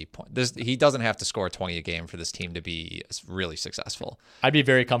 20 point. He doesn't have to score 20 a game for this team to be really successful. I'd be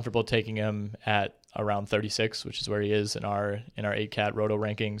very comfortable taking him at around 36, which is where he is in our 8-cat roto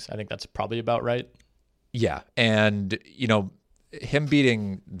rankings. I think that's probably about right. Yeah, and him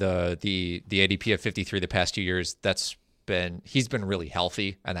beating the ADP of 53 the past 2 years, he's been really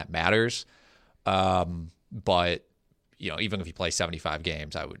healthy, and that matters. But even if he plays 75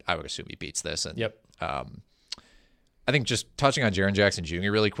 games, I would assume he beats this. And yep. I think just touching on Jaren Jackson Jr.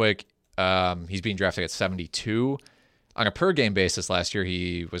 really quick, he's being drafted at 72. On a per game basis last year,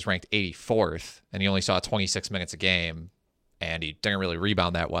 he was ranked 84th, and he only saw 26 minutes a game, and he didn't really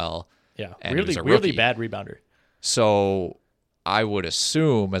rebound that well. Yeah, really bad rebounder. So I would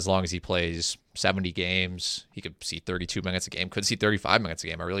assume as long as he plays 70 games, he could see 32 minutes a game, could see 35 minutes a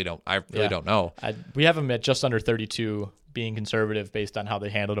game. I really don't know. We have him at just under 32, being conservative based on how they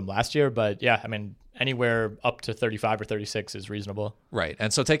handled him last year. But yeah, I mean, anywhere up to 35 or 36 is reasonable. Right.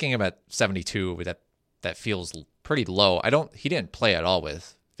 And so taking him at 72, that feels pretty low. He didn't play at all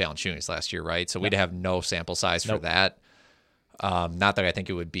with Valanciunas last year, right? So we'd have no sample size for that. Not that I think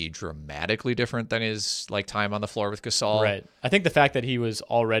it would be dramatically different than his time on the floor with Gasol. Right. I think the fact that he was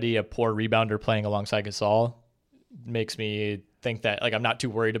already a poor rebounder playing alongside Gasol makes me think that I'm not too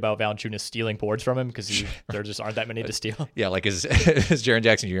worried about Valanciunas stealing boards from him because there just aren't that many to steal. Yeah, is Jaren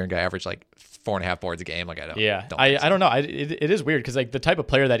Jackson Jr. guy average 4.5 boards a game? I don't know. It is weird because the type of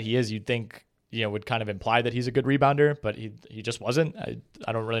player that he is, you'd think would kind of imply that he's a good rebounder, but he just wasn't.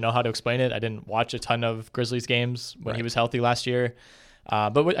 I don't really know how to explain it. I didn't watch a ton of Grizzlies games when he was healthy last year.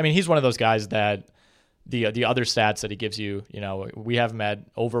 But I mean, he's one of those guys that the other stats that he gives you, we have him at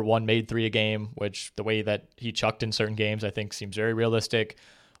over 1 made 3 a game, which the way that he chucked in certain games, I think seems very realistic.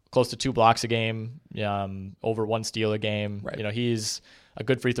 Close to 2 blocks a game, over 1 steal a game. Right. He's a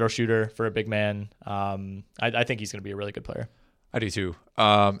good free throw shooter for a big man. I think he's going to be a really good player. I do too.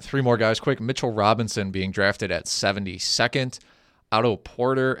 3 more guys quick. Mitchell Robinson being drafted at 72nd, Otto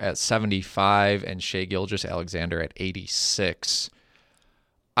Porter at 75, and Shai Gilgeous-Alexander at 86.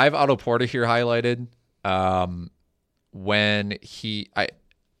 I have Otto Porter here highlighted. When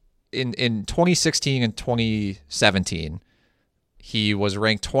in 2016 and 2017, he was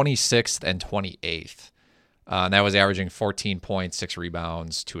ranked 26th and 28th. And that was averaging 14 points, 6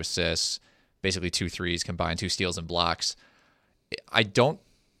 rebounds, 2 assists, basically 2 threes combined, 2 steals and blocks. On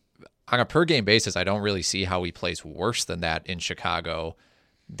a per game basis, I don't really see how he plays worse than that in Chicago.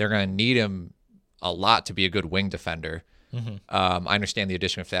 They're going to need him a lot to be a good wing defender. Mm-hmm. I understand the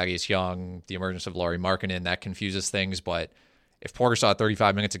addition of Thaddeus Young, the emergence of Lauri Markkanen, that confuses things. But if Porter saw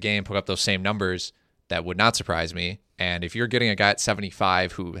 35 minutes a game, put up those same numbers, that would not surprise me. And if you're getting a guy at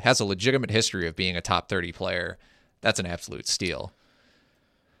 75 who has a legitimate history of being a top 30 player, that's an absolute steal.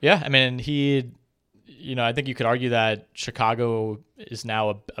 Yeah, I mean, I think you could argue that Chicago is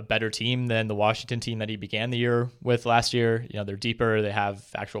now a better team than the Washington team that he began the year with last year. They're deeper. They have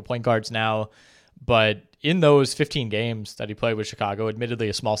actual point guards now. But in those 15 games that he played with Chicago, admittedly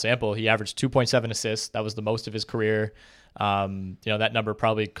a small sample, he averaged 2.7 assists. That was the most of his career. That number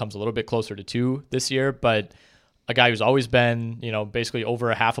probably comes a little bit closer to 2 this year. But a guy who's always been, basically over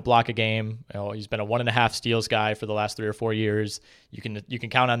a half a block a game. He's been a 1.5 steals guy for the last 3 or 4 years. You can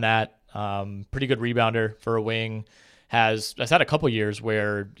count on that. Pretty good rebounder for a wing. Has had a couple years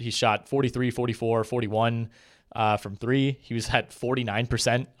where he shot 43, 44, 41 from 3. He was at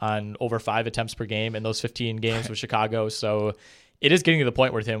 49% on over 5 attempts per game in those 15 games with Chicago. So it is getting to the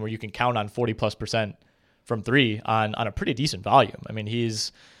point with him where you can count on 40+% from 3 on a pretty decent volume. I mean,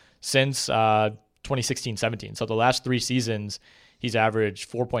 he's since 2016-17. So the last 3 seasons, he's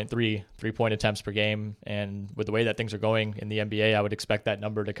averaged 4.3 3-point attempts per game. And with the way that things are going in the NBA, I would expect that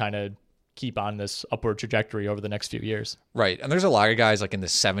number to kind of keep on this upward trajectory over the next few years. Right. And there's a lot of guys in the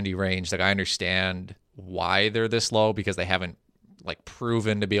 70 range that I understand why they're this low because they haven't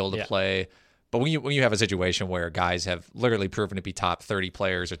proven to be able to play. But when you have a situation where guys have literally proven to be top 30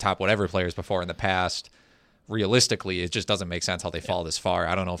 players or top whatever players before in the past, realistically, it just doesn't make sense how they fall this far.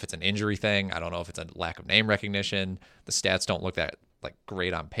 I don't know if it's an injury thing. I don't know if it's a lack of name recognition. The stats don't look that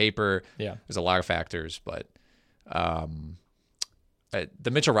great on paper. Yeah. There's a lot of factors, but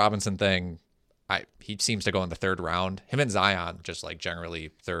the Mitchell Robinson thing, he seems to go in the 3rd round. Him and Zion, just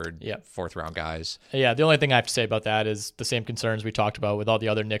generally 3rd, 4th round guys. Yeah, the only thing I have to say about that is the same concerns we talked about with all the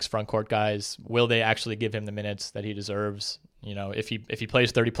other Knicks front court guys. Will they actually give him the minutes that he deserves? If he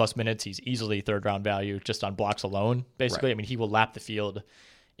plays 30+ minutes, he's easily 3rd round value just on blocks alone, basically. Right. I mean, he will lap the field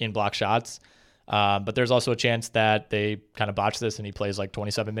in block shots. But there's also a chance that they kind of botch this and he plays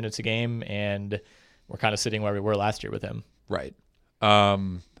 27 minutes a game, and we're kind of sitting where we were last year with him. Right.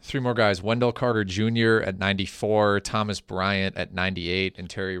 Three more guys: Wendell Carter Jr. at 94, Thomas Bryant at 98, and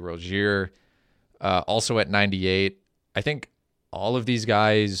Terry Rozier also at 98. I think all of these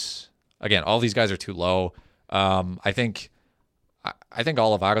guys, again, all these guys are too low. I think out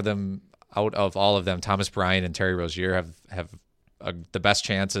of all of them, Thomas Bryant and Terry Rozier have the best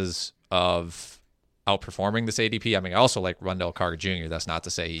chances of outperforming this ADP. I mean, I also like Wendell Carter Jr. That's not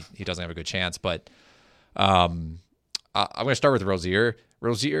to say he doesn't have a good chance, but I'm going to start with Rozier.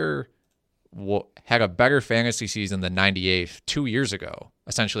 Rozier had a better fantasy season than 98 2 years ago,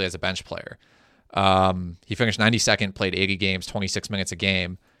 essentially as a bench player. He finished 92nd, played 80 games, 26 minutes a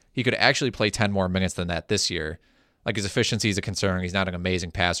game. He could actually play 10 more minutes than that this year. Like, his efficiency is a concern. He's not an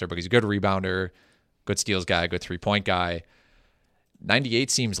amazing passer, but he's a good rebounder, good steals guy, good three-point guy. 98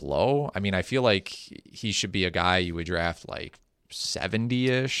 seems low. I mean, I feel like he should be a guy you would draft like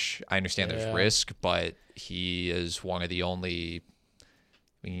 70-ish. I understand there's risk, but he is one of the only...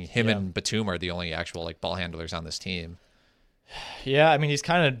 I mean, him and Batum are the only actual like ball handlers on this team. Yeah, I mean, he's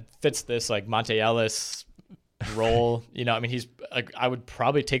kind of fits this like Monte Ellis role. I mean, he's like, I would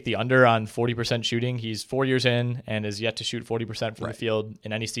probably take the under on 40% shooting. He's 4 years in and is yet to shoot 40% from the field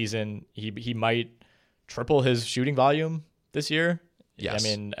in any season. He might triple his shooting volume this year. Yes. I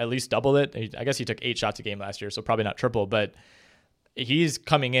mean, at least double it. I guess he took 8 shots a game last year, so probably not triple, but he's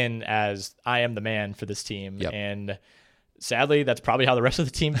coming in as I am the man for this team. Yep. And sadly, that's probably how the rest of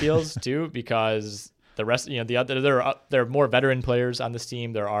the team feels too, because the rest, there are more veteran players on this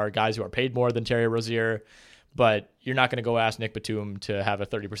team. There are guys who are paid more than Terry Rozier, but you're not going to go ask Nick Batum to have a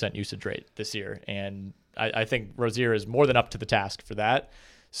 30% usage rate this year. And I think Rozier is more than up to the task for that.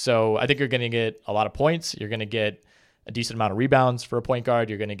 So I think you're going to get a lot of points. You're going to get a decent amount of rebounds for a point guard.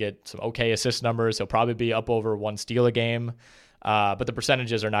 You're going to get some okay assist numbers. He'll probably be up over 1 steal a game, but the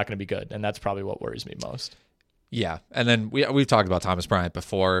percentages are not going to be good. And that's probably what worries me most. Yeah, and then we've talked about Thomas Bryant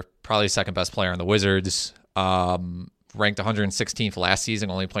before, probably second best player on the Wizards, ranked 116th last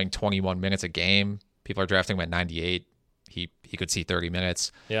season, only playing 21 minutes a game. People are drafting him at 98. He could see 30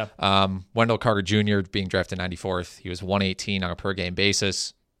 minutes. Yeah. Wendell Carter Jr. being drafted 94th. He was 118 on a per game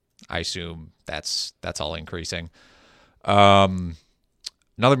basis. I assume that's all increasing. Another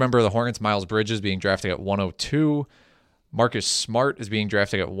member of the Hornets, Miles Bridges, being drafted at 102. Marcus Smart is being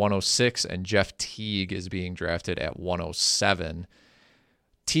drafted at 106, and Jeff Teague is being drafted at 107.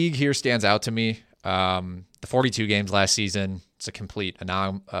 Teague here stands out to me. The 42 games last season, it's a complete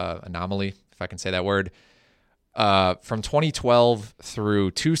anomaly, if I can say that word. From 2012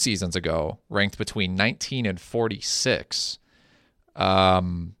 through 2 seasons ago, ranked between 19 and 46.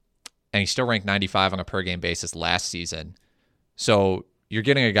 And he still ranked 95 on a per game basis last season. So you're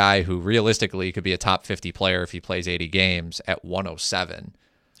getting a guy who realistically could be a top 50 player if he plays 80 games at 107.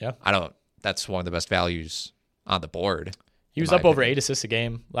 Yeah. That's one of the best values on the board. He was up over 8 assists a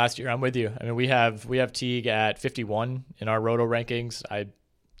game last year. I'm with you. I mean, we have Teague at 51 in our Roto rankings.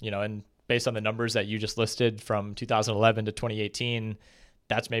 And based on the numbers that you just listed from 2011 to 2018,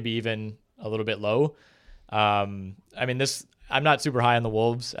 that's maybe even a little bit low. I mean, I'm not super high on the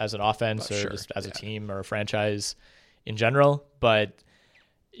Wolves as an offense just as a team or a franchise in general, but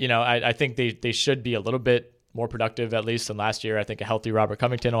I think they should be a little bit more productive, at least than last year. I think a healthy Robert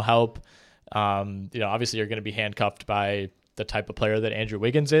Covington will help. Obviously you're going to be handcuffed by the type of player that Andrew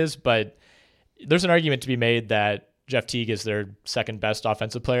Wiggins is, but there's an argument to be made that Jeff Teague is their second best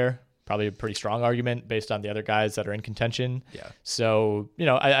offensive player. Probably a pretty strong argument based on the other guys that are in contention. Yeah. So,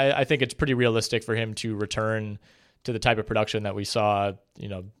 I think it's pretty realistic for him to return to the type of production that we saw,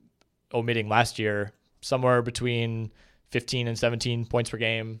 omitting last year, somewhere between 15 and 17 points per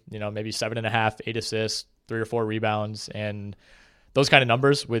game, maybe 7.5, 8 assists, 3 or 4 rebounds, and those kind of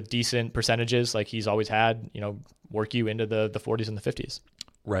numbers with decent percentages like he's always had, work you into the 40s and the 50s.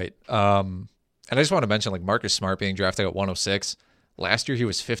 Right. And I just want to mention like Marcus Smart being drafted at 106. Last year he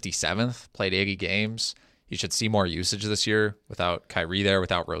was 57th, played 80 games. He should see more usage this year without Kyrie there,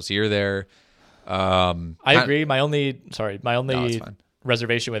 without Rozier there. I agree. My only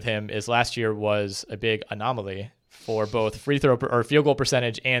reservation with him is last year was a big anomaly for both free throw or field goal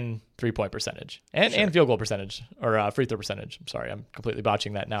percentage and 3-point percentage and field goal percentage or free throw percentage. I'm sorry, I'm completely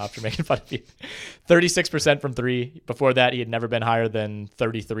botching that now after making fun of you. 36% from 3. Before that, he had never been higher than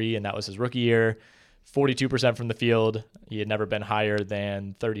 33, and that was his rookie year. 42% from the field. He had never been higher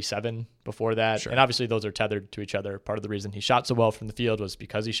than 37 before that. Sure. And obviously those are tethered to each other. Part of the reason he shot so well from the field was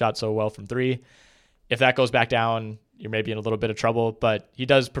because he shot so well from 3. If that goes back down, you're maybe in a little bit of trouble, but he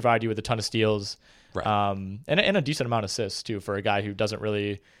does provide you with a ton of steals. Right. And a decent amount of assists too for a guy who you don't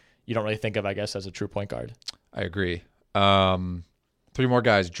really think of, I guess, as a true point guard. I agree. Three more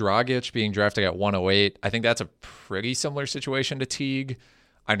guys. Dragic being drafted at 108. I think that's a pretty similar situation to Teague.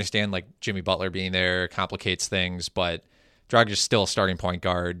 I understand like Jimmy Butler being there complicates things, but Dragic is still a starting point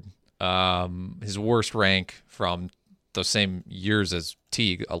guard. His worst rank from those same years as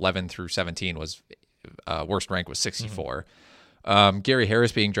Teague, 11 through 17, was worst rank was 64. Gary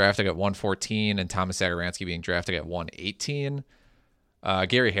Harris being drafted at 114 and Thomas Satoransky being drafted at 118.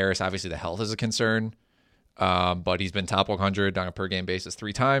 Gary Harris, obviously the health is a concern, but he's been top 100 on a per game basis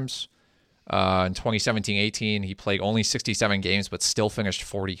 3 times. In 2017-18, he played only 67 games, but still finished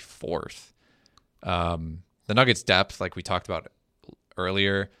 44th. The Nuggets' depth, like we talked about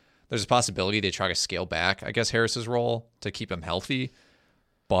earlier, there's a possibility they try to scale back, I guess, Harris's role to keep him healthy.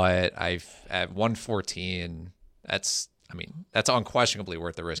 But at 114, that's unquestionably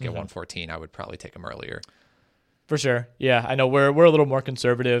worth the risk. At 114, I would probably take him earlier. For sure. Yeah, I know we're a little more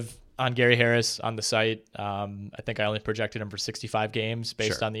conservative on Gary Harris on the site. I think I only projected him for 65 games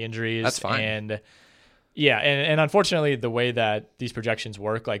based on the injuries. That's fine. And yeah, and unfortunately, the way that these projections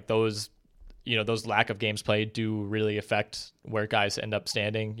work, like those lack of games played do really affect where guys end up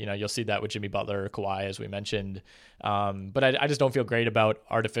standing. You'll see that with Jimmy Butler or Kawhi, as we mentioned. But I just don't feel great about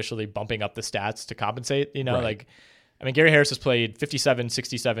artificially bumping up the stats to compensate. Right. Gary Harris has played 57,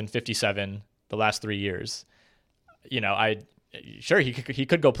 67, 57 the last 3 years. Sure, he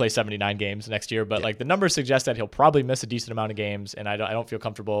could go play 79 games next year, but like the numbers suggest that he'll probably miss a decent amount of games, and I don't feel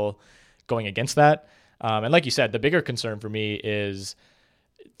comfortable going against that. And like you said, the bigger concern for me is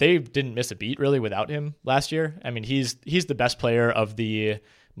they didn't miss a beat really without him last year. I mean, he's the best player of the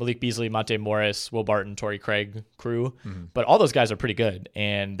Malik Beasley, Monte Morris, Will Barton, Torrey Craig crew, but all those guys are pretty good,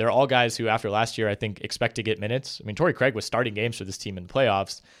 and they're all guys who after last year I think expect to get minutes. I mean, Torrey Craig was starting games for this team in the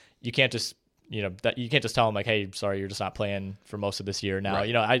playoffs. You can't just you can't just tell him like, hey, sorry, you're just not playing for most of this year now.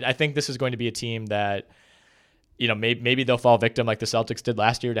 Right. I think this is going to be a team that, maybe they'll fall victim like the Celtics did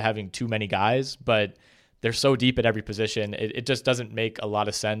last year to having too many guys, but they're so deep at every position. It just doesn't make a lot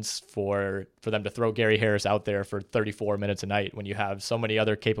of sense for them to throw Gary Harris out there for 34 minutes a night when you have so many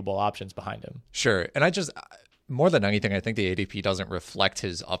other capable options behind him. Sure. And more than anything, I think the ADP doesn't reflect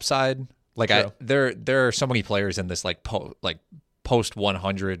his upside. Like True. there are so many players in this post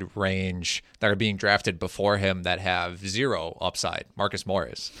 100 range that are being drafted before him that have zero upside. Marcus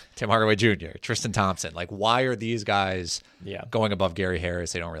Morris, Tim Hardaway Jr., Tristan Thompson. Like, why are these guys going above Gary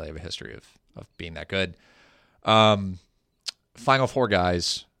Harris? They don't really have a history of being that good. Final 4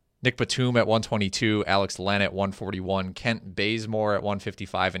 guys: Nick Batum at 122, Alex Len at 141, Kent Bazemore at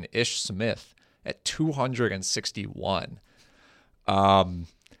 155, and Ish Smith at 261.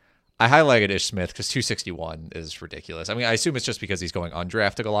 I highlighted Ish Smith because 261 is ridiculous. I mean, I assume it's just because he's going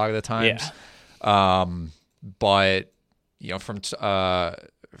undrafted a lot of the times. Yeah. But from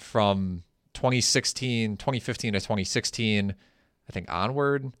 2015 to 2016, I think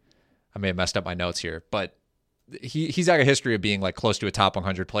onward, I may have messed up my notes here, but he's had a history of being like close to a top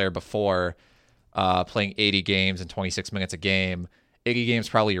 100 player before, playing 80 games and 26 minutes a game. 80 games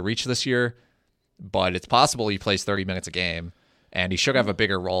probably a reach this year, but it's possible he plays 30 minutes a game. And he should have a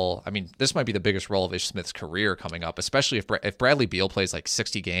bigger role. I mean, this might be the biggest role of Ish Smith's career coming up, especially if Bradley Beal plays like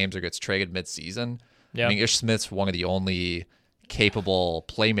 60 games or gets traded mid-season. Yeah. I mean, Ish Smith's one of the only capable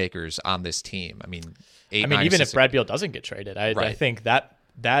playmakers on this team. I mean, even if Brad Beal doesn't get traded, I think that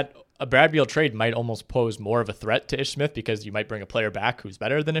a Brad Beal trade might almost pose more of a threat to Ish Smith because you might bring a player back who's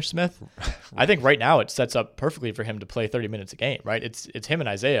better than Ish Smith. Right. I think right now it sets up perfectly for him to play 30 minutes a game, right? It's him and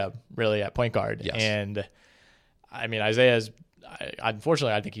Isaiah really at point guard. Yes. And I mean,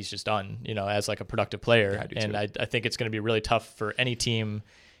 unfortunately, I think he's just done, as like a productive player. I think it's going to be really tough for any team,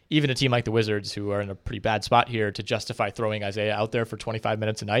 even a team like the Wizards, who are in a pretty bad spot here, to justify throwing Isaiah out there for 25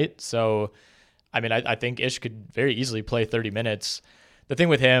 minutes a night. So, I mean, I think Ish could very easily play 30 minutes. The thing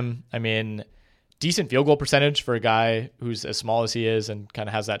with him, I mean, decent field goal percentage for a guy who's as small as he is and kind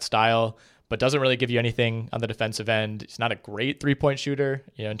of has that style, but doesn't really give you anything on the defensive end. He's not a great three-point shooter,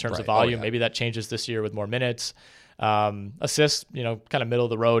 in terms of volume. Maybe that changes this year with more minutes. Assists, kind of middle of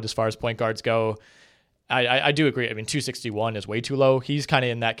the road as far as point guards go. I do agree. I mean, 261 is way too low. He's kind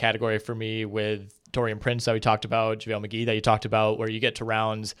of in that category for me with Taurean Prince that we talked about, JaVale McGee that you talked about, where you get to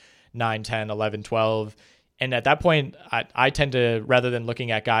rounds 9, 10, 11, 12. And at that point, I tend to, rather than looking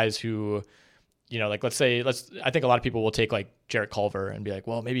at guys who, I think a lot of people will take like Jarrett Culver and be like,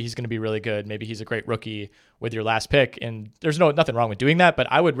 well, maybe he's going to be really good. Maybe he's a great rookie with your last pick. And there's nothing wrong with doing that. But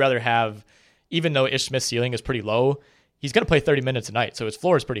I would rather have, even though Ish Smith's ceiling is pretty low, he's going to play 30 minutes a night. So his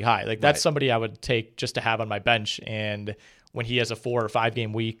floor is pretty high. Like that's somebody I would take just to have on my bench. And when he has a 4 or 5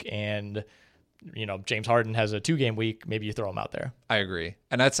 game week and, James Harden has a 2 game week, maybe you throw him out there. I agree.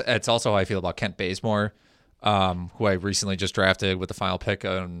 And that's also how I feel about Kent Bazemore. who I recently just drafted with the final pick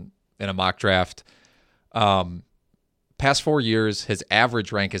in a mock draft. Past 4 years, his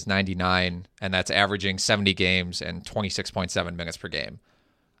average rank is 99, and that's averaging 70 games and 26.7 minutes per game.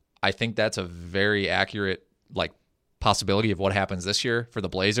 I think that's a very accurate possibility of what happens this year for the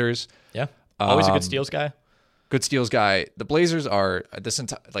Blazers. Yeah, always a good steals guy. Good steals guy. The Blazers are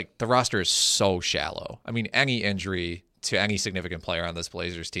the roster is so shallow. I mean, any injury to any significant player on this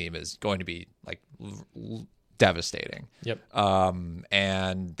Blazers team is going to be devastating. Yep.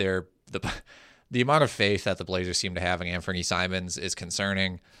 And the amount of faith that the Blazers seem to have in Anthony Simons is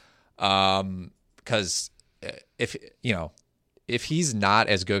concerning. Because if he's not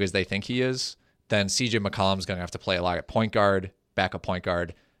as good as they think he is, then CJ McCollum's going to have to play a lot at point guard, backup point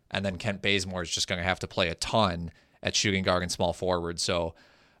guard, and then Kent Bazemore is just going to have to play a ton at shooting guard and small forward. So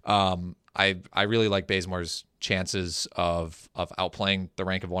I really like Bazemore's chances of outplaying the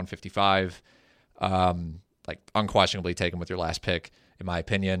rank of 155. Unquestionably take him with your last pick, in my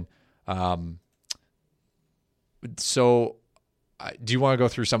opinion. So do you want to go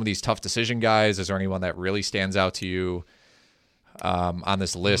through some of these tough decision guys? Is there anyone that really stands out to you? On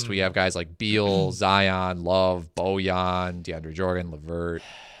this list, we have guys like Beal, Zion, Love, Bojan, DeAndre Jordan, LeVert.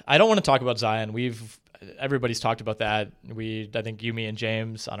 I don't want to talk about Zion. Everybody's talked about that. I think you, me, and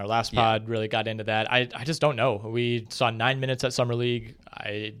James on our last pod really got into that. I just don't know. We saw 9 minutes at Summer League.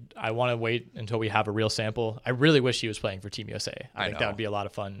 I want to wait until we have a real sample. I really wish he was playing for Team USA. I think that would be a lot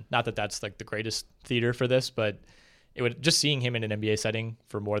of fun. Not that that's the greatest theater for this, but it would just seeing him in an NBA setting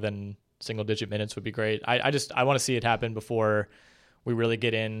for more than single-digit minutes would be great. I want to see it happen before we really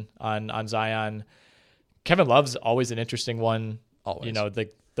get in on Zion. Kevin Love's always an interesting one. Always.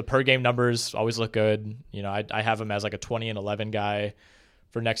 The per game numbers always look good. I have him as a 20 and 11 guy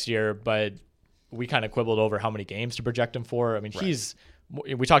for next year, but we kind of quibbled over how many games to project him for. I mean, right.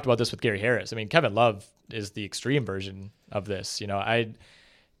 We talked about this with Gary Harris. I mean, Kevin Love is the extreme version of this.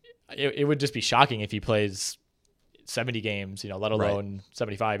 It would just be shocking if he plays 70 games, let alone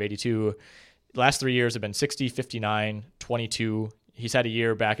 75, 82. The last 3 years have been 60, 59, 22. He's had a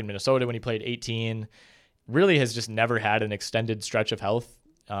year back in Minnesota when he played 18. Really has just never had an extended stretch of health.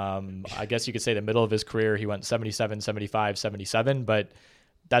 I guess you could say the middle of his career, he went 77, 75, 77, but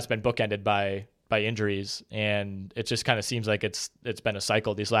that's been bookended by injuries. And it just kind of seems like it's been a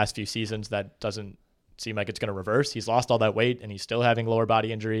cycle these last few seasons that doesn't seem like it's going to reverse. He's lost all that weight and he's still having lower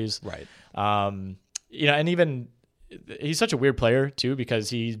body injuries. Right. And even he's such a weird player too, because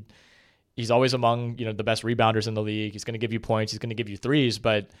he's always among, the best rebounders in the league. He's going to give you points. He's going to give you threes,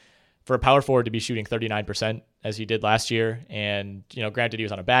 but for a power forward to be shooting 39% as he did last year, and, granted he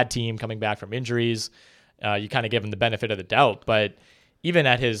was on a bad team coming back from injuries, you kind of give him the benefit of the doubt. But even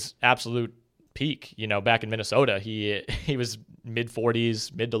at his absolute peak, back in Minnesota, he was mid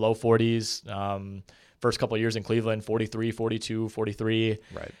 40s, mid to low 40s. First couple of years in Cleveland, 43, 42, 43.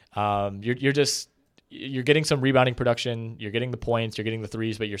 Right. You're getting some rebounding production, you're getting the points, you're getting the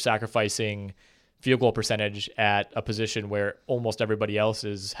threes, but you're sacrificing field goal percentage at a position where almost everybody else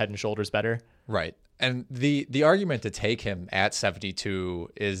is head and shoulders better. Right. And the argument to take him at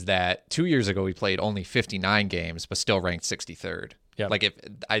 72 is that 2 years ago he played only 59 games, but still ranked 63rd. Yeah.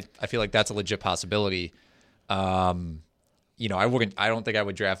 I feel like that's a legit possibility. I don't think I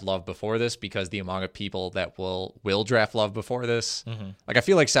would draft Love before this because the amount of people that will draft Love before this. Mm-hmm. I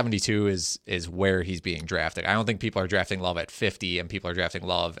feel like 72 is where he's being drafted. I don't think people are drafting Love at 50 and people are drafting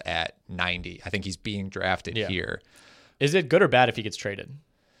Love at 90. I think he's being drafted here. Is it good or bad if he gets traded?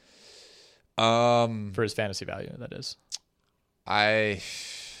 For his fantasy value, that is.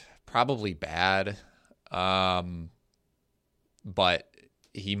 Probably bad. But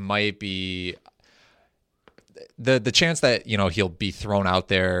he might be. The chance that he'll be thrown out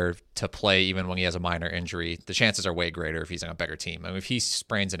there to play even when he has a minor injury, the chances are way greater if he's on a better team. I mean, if he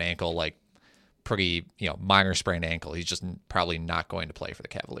sprains an ankle, pretty minor sprained ankle, he's just probably not going to play for the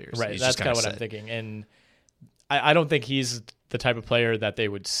Cavaliers. Right, he's that's kind of what I'm thinking. And I don't think he's the type of player that they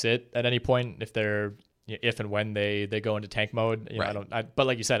would sit at any point if and when they go into tank mode. Right. But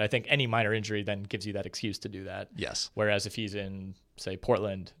like you said, I think any minor injury then gives you that excuse to do that. Yes. Whereas if he's in, say,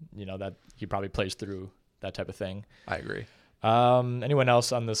 Portland, that he probably plays through that type of thing. I agree. Anyone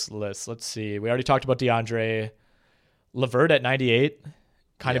else on this list? Let's see. We already talked about DeAndre. LeVert at 98,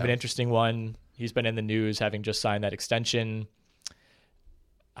 kind of an interesting one. He's been in the news having just signed that extension.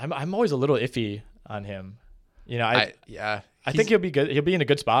 I'm always a little iffy on him. I think he'll be good. He'll be in a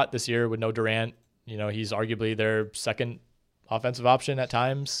good spot this year with no Durant. He's arguably their second offensive option at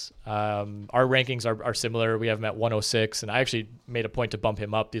times. Our rankings are similar. We have him at 106, and I actually made a point to bump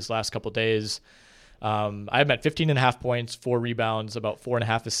him up these last couple days. I have him at 15.5 points, 4 rebounds, about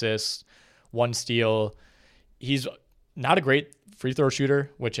 4.5 assists, 1 steal. he's not a great free throw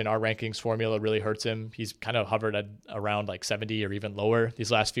shooter, which in our rankings formula really hurts him. He's kind of hovered at around like 70 or even lower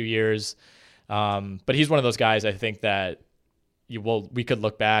these last few years. But he's one of those guys I think that we could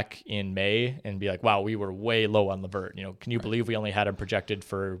look back in May and be like, wow, we were way low on LeVert. Can you believe we only had him projected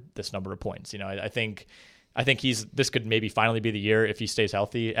for this number of points? I think this could maybe finally be the year if he stays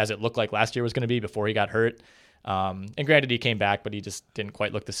healthy, as it looked like last year was going to be before he got hurt. And granted, he came back, but he just didn't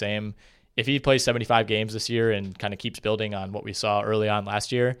quite look the same. If he plays 75 games this year and kind of keeps building on what we saw early on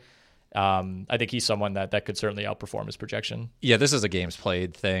last year, I think he's someone that could certainly outperform his projection. Yeah, this is a games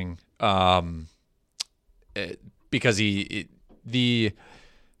played thing, because the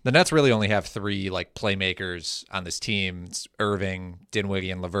Nets really only have 3 like playmakers on this team: it's Irving,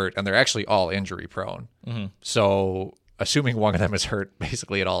 Dinwiddie, and LeVert, and they're actually all injury prone. Mm-hmm. So assuming one of them is hurt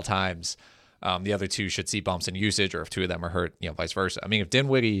basically at all times, the other 2 should see bumps in usage, or if 2 of them are hurt, vice versa. I mean, if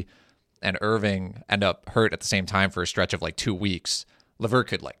Dinwiddie and Irving end up hurt at the same time for a stretch of like 2 weeks, LeVert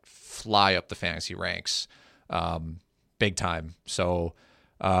could like fly up the fantasy ranks big time. So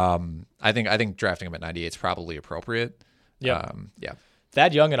I think drafting him at 98 is probably appropriate. Yeah. Yeah.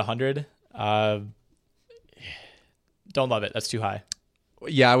 Thad Young at 100. Don't love it. That's too high.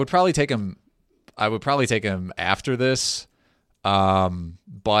 Yeah, I would probably take him after this.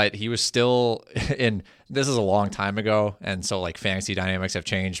 But he was still this is a long time ago, and so like fantasy dynamics have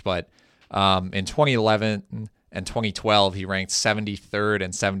changed, but in 2011 and 2012 he ranked 73rd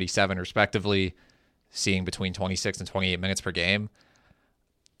and 77 respectively, seeing between 26 and 28 minutes per game.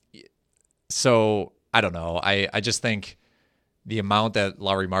 So I don't know. I just think the amount that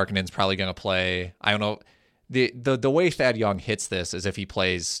Lauri Markkanen's probably going to play, I don't know. The way Thad Young hits this is if he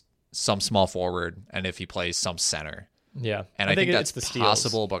plays some small forward and if he plays some center. Yeah. And I think that's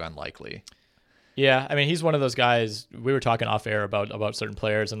possible but unlikely. Yeah, I mean, he's one of those guys. We were talking off air about certain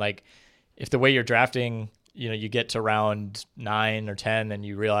players, and like if the way you're drafting, you get to round 9 or 10 and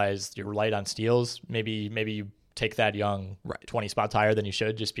you realize you're light on steals, maybe you take Thad Young 20 spots higher than you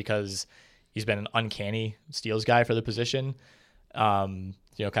should, just because he's been an uncanny steals guy for the position. Kind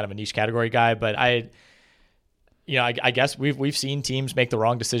of a niche category guy, but I guess we've seen teams make the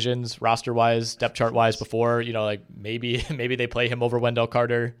wrong decisions roster wise, depth chart wise before. Like maybe they play him over Wendell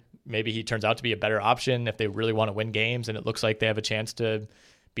Carter. Maybe he turns out to be a better option if they really want to win games, and it looks like they have a chance to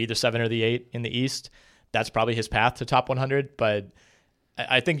be the 7 or the 8 in the East. That's probably his path to top 100. But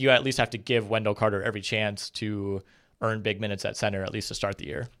I think you at least have to give Wendell Carter every chance to earn big minutes at center, at least to start the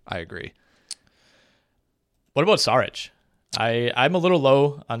year. I agree. What about Saric? I'm a little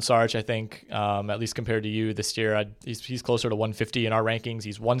low on Saric, I think, at least compared to you this year. He's closer to 150 in our rankings.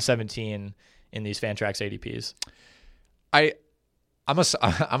 He's 117 in these Fantrax ADPs. I'm a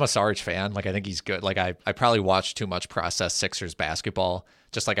Saric fan. Like, I think he's good. Like, I probably watched too much processed Sixers basketball,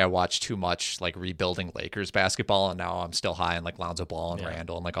 just like I watched too much like rebuilding Lakers basketball, and now I'm still high on like Lonzo Ball and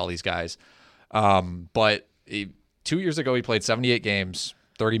Randall and like all these guys. But 2 years ago he played 78 games,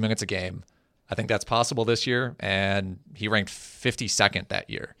 30 minutes a game. I think that's possible this year, and he ranked 52nd that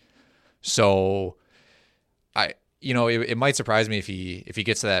year. So it might surprise me if he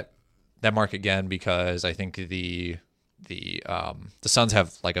gets to that mark again, because I think the Suns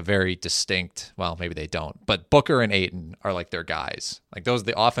have like a very distinct, well, maybe they don't, but Booker and Ayton are like their guys. Like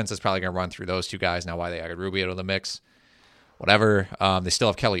the offense is probably going to run through those 2 guys. Now, why they added Rubio to the mix, whatever. They still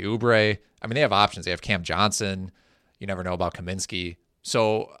have Kelly Oubre. I mean, they have options. They have Cam Johnson. You never know about Kaminsky.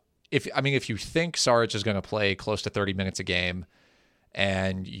 So if you think Saric is going to play close to 30 minutes a game,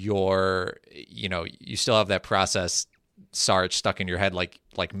 and you still have that process Saric stuck in your head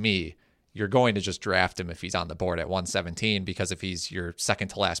like me, you're going to just draft him if he's on the board at 117, because if he's your second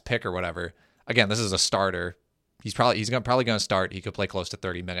to last pick or whatever, again, this is a starter. He's probably going to start. He could play close to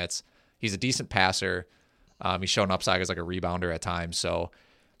 30 minutes. He's a decent passer. He's shown upside as like a rebounder at times. So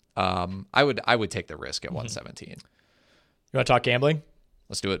I would take the risk at 117. You want to talk gambling?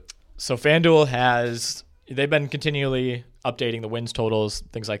 Let's do it. So FanDuel they've been continually updating the wins totals,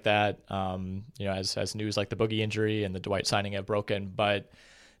 things like that. As news like the Boogie injury and the Dwight signing have broken, but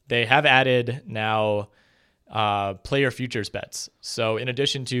they have added now player futures bets. So in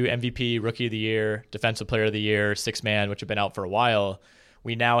addition to MVP, Rookie of the Year, Defensive Player of the Year, Sixth Man, which have been out for a while,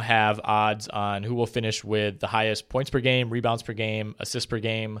 we now have odds on who will finish with the highest points per game, rebounds per game, assists per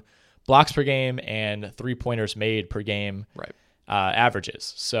game, blocks per game, and 3-pointers made per game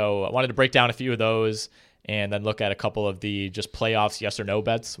averages. So I wanted to break down a few of those and then look at a couple of the just playoffs yes or no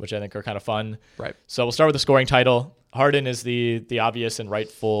bets, which I think are kind of fun. Right. So we'll start with the scoring title. Harden is the obvious and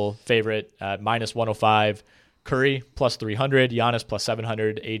rightful favorite at minus 105. Curry plus 300. Giannis plus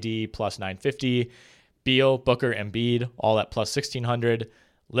 700. AD plus 950. Beal, Booker, Embiid all at plus 1600.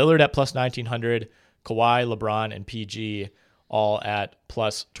 Lillard at plus 1900. Kawhi, LeBron, and PG all at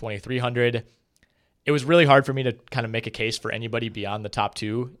plus 2,300. It was really hard for me to kind of make a case for anybody beyond the top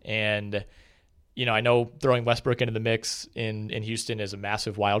two. And, I know throwing Westbrook into the mix in Houston is a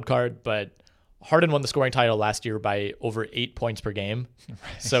massive wild card, but Harden won the scoring title last year by over 8 points per game.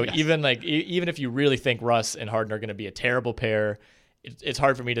 So yes. even if you really think Russ and Harden are going to be a terrible pair, it's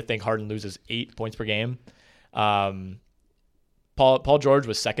hard for me to think Harden loses 8 points per game. Paul George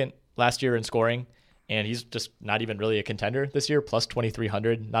was second last year in scoring, and he's just not even really a contender this year, plus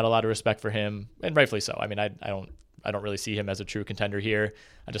 2,300. Not a lot of respect for him, and rightfully so. I mean, I don't really see him as a true contender here.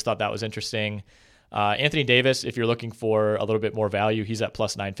 I just thought that was interesting. Anthony Davis, if you're looking for a little bit more value, he's at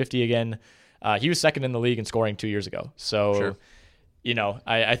plus 950 again. He was second in the league in scoring 2 years ago. So, sure.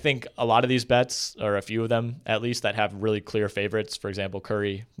 I think a lot of these bets, or a few of them at least, that have really clear favorites. For example,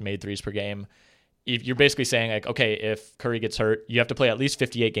 Curry made threes per game. You're basically saying, like, okay, if Curry gets hurt, you have to play at least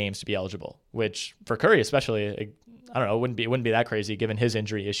 58 games to be eligible, which for Curry especially, I don't know, it wouldn't be that crazy given his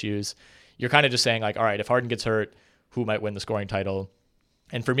injury issues. You're kind of just saying, like, all right, if Harden gets hurt, who might win the scoring title?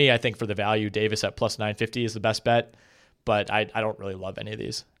 And for me, I think for the value, Davis at plus 950 is the best bet, but I don't really love any of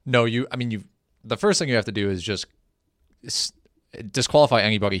these. No, the first thing you have to do is just disqualify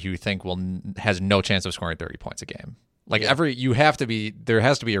anybody who you think has no chance of scoring 30 points a game. Like there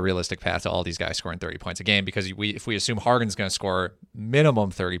has to be a realistic path to all these guys scoring 30 points a game, because if we assume Harden's going to score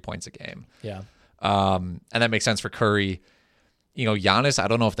minimum 30 points a game. Yeah. And that makes sense for Curry. Giannis, I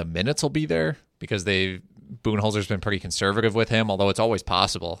don't know if the minutes will be there, because Budenholzer's been pretty conservative with him, although it's always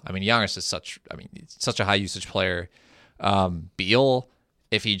possible. I mean, Giannis is such a high usage player. Beal,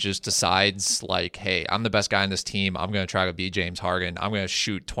 if he just decides, like, hey, I'm the best guy on this team, I'm going to try to be James Harden, I'm going to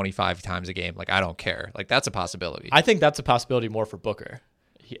shoot 25 times a game, like, I don't care. Like, that's a possibility. I think that's a possibility more for Booker.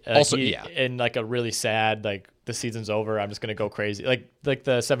 Yeah. In like a really sad, like, the season's over, I'm just going to go crazy. Like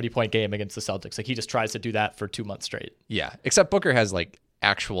the 70-point game against the Celtics. Like, he just tries to do that for 2 months straight. Yeah, except Booker has, like,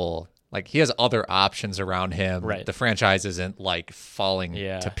 he has other options around him. Right. The franchise isn't, like, falling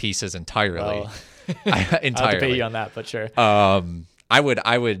to pieces entirely. Well, entirely. I'll debate you on that, but sure. I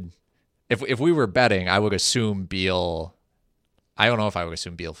would, if we were betting, I would assume Beal. I don't know if I would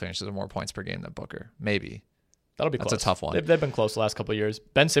assume Beal finishes with more points per game than Booker. Maybe. That'll be close. That's a tough one. They've been close the last couple of years.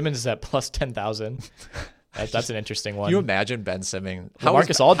 Ben Simmons is at plus 10,000. That's an interesting one. Can you imagine Ben Simmons?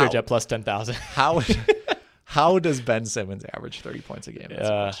 Marcus Aldridge at plus 10,000. How does Ben Simmons average 30 points a game?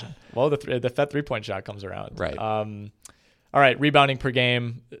 Well, that 3-point shot comes around. Right. All right, rebounding per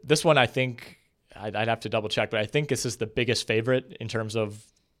game. This one, I think I'd have to double check, but I think this is the biggest favorite in terms of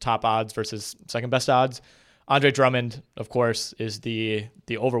top odds versus second best odds. Andre Drummond, of course, is the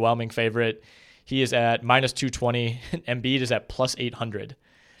overwhelming favorite. He is at minus 220. Embiid is at plus 800.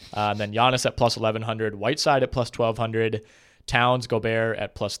 Then Giannis at plus 1100. Whiteside at plus 1200. Towns, Gobert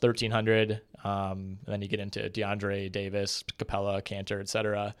at plus 1300. And then you get into DeAndre, Davis, Capella, Cantor,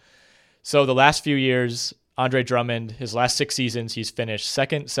 etc. So the last few years, Andre Drummond, his last 6 seasons, he's finished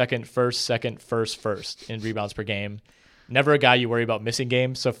second, first in rebounds per game. Never a guy you worry about missing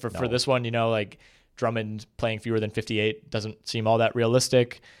games. So for this one, like Drummond playing fewer than 58 doesn't seem all that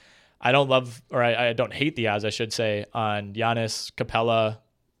realistic. I don't love, or I don't hate the odds, I should say, on Giannis, Capella,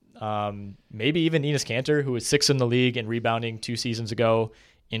 maybe even Enes Kanter, who was 6th in the league in rebounding 2 seasons ago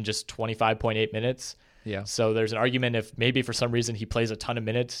in just 25.8 minutes. Yeah. So there's an argument if maybe for some reason he plays a ton of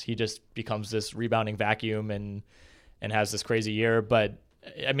minutes, he just becomes this rebounding vacuum and has this crazy year. But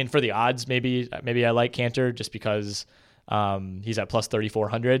I mean, for the odds, maybe I like Kanter just because he's at plus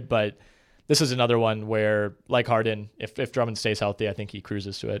 3,400. But this is another one where, like Harden, if Drummond stays healthy, I think he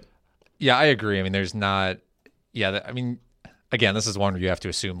cruises to it. Yeah, I agree. I mean, there's not. Yeah, I mean, again, this is one where you have to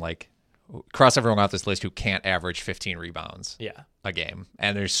assume, like, cross everyone off this list who can't average 15 rebounds a game.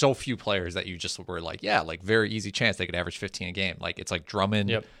 And there's so few players that you just were like, yeah, like very easy chance they could average 15 a game. Like, it's like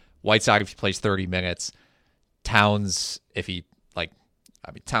Drummond, Whiteside if he plays 30 minutes, Towns if he,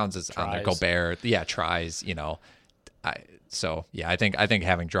 Towns is on there, Gobert, tries, I think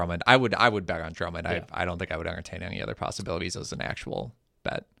having Drummond, I would bet on Drummond. Yeah. I don't think I would entertain any other possibilities as an actual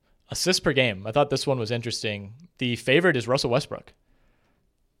bet. Assists per game. I thought this one was interesting. The favorite is Russell Westbrook.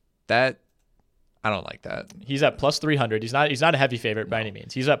 I don't like that. He's at plus 300. He's not a heavy favorite by any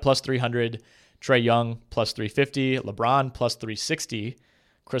means. He's at plus 300. Trae Young plus 350. LeBron plus 360.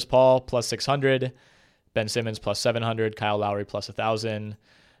 Chris Paul plus 600. Ben Simmons plus 700. Kyle Lowry plus 1,000.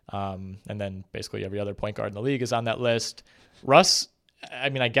 And then basically every other point guard in the league is on that list. Russ, I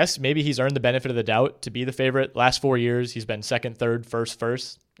mean, I guess maybe he's earned the benefit of the doubt to be the favorite. Last 4 years, he's been second, third,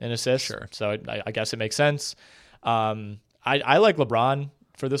 first in assists. Sure. So I guess it makes sense. I like LeBron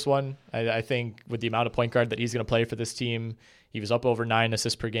for this one. I think with the amount of point guard that he's going to play for this team, he was up over 9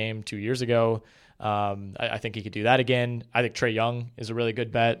 assists per game 2 years ago. I think he could do that again. I think Trae Young is a really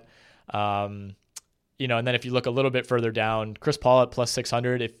good bet. And then if you look a little bit further down, Chris Paul at plus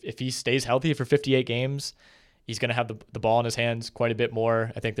 600, if he stays healthy for 58 games, he's going to have the ball in his hands quite a bit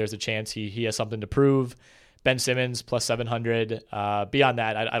more. I think there's a chance he has something to prove. Ben Simmons plus 700. Beyond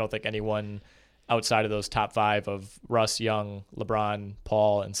that, I don't think anyone outside of those top 5 of Russ, Young, LeBron,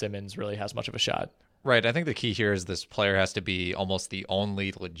 Paul, and Simmons really has much of a shot. Right. I think the key here is this player has to be almost the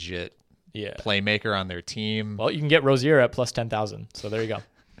only legit playmaker on their team. Well, you can get Rozier at plus 10,000. So there you go.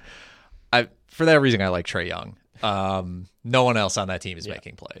 For that reason, I like Trae Young. No one else on that team is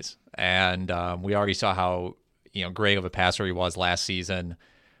making plays. And we already saw how great of a passer he was last season.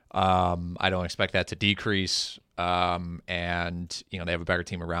 I don't expect that to decrease. And they have a better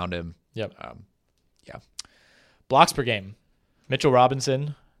team around him. Yep. Blocks per game. Mitchell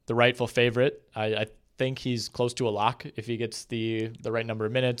Robinson, the rightful favorite. I think he's close to a lock if he gets the right number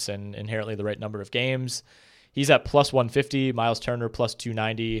of minutes and inherently the right number of games. He's at plus 150. Miles Turner plus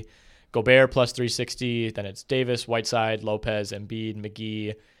 290. Gobert plus 360. Then it's Davis, Whiteside, Lopez, Embiid,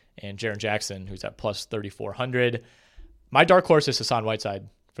 McGee, and Jaren Jackson, who's at plus 3,400. My dark horse is Hassan Whiteside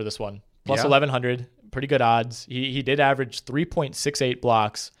for this one. Plus 1,100. Pretty good odds. He did average 3.68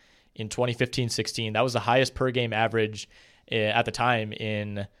 blocks in 2015-16. That was the highest per game average at the time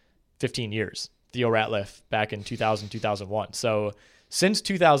in 15 years. Theo Ratliff back in 2000-2001. So since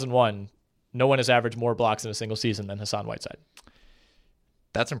 2001, no one has averaged more blocks in a single season than Hassan Whiteside.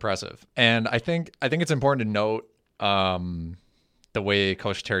 That's impressive. And I think it's important to note the way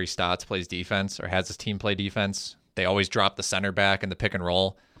Coach Terry Stotts plays defense or has his team play defense. They always drop the center back in the pick and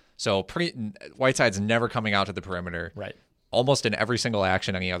roll. So Whiteside's never coming out to the perimeter. Right. Almost in every single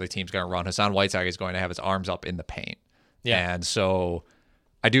action any other team's going to run, Hassan Whiteside is going to have his arms up in the paint. Yeah. And so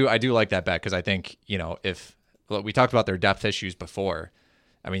I do like that bet because I think, if we talked about their depth issues before,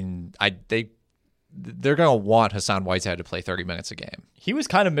 I mean, they're going to want Hassan Whiteside to play 30 minutes a game. He was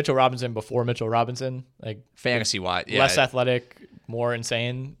kind of Mitchell Robinson before Mitchell Robinson, like fantasy-wise, less athletic, more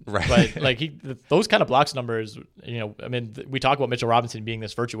insane. Right. But like those kind of blocks numbers, we talk about Mitchell Robinson being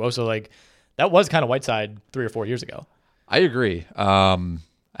this virtuoso, like that was kind of Whiteside 3 or 4 years ago. I agree.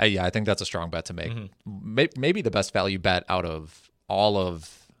 I think that's a strong bet to make. Mm-hmm. Maybe the best value bet out of all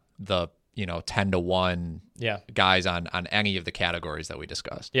of the 10-1 guys on any of the categories that we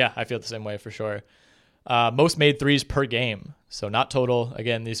discussed. Yeah, I feel the same way for sure. Most made threes per game, so not total.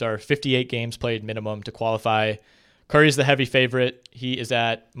 Again, these are 58 games played minimum to qualify. Curry's the heavy favorite. He is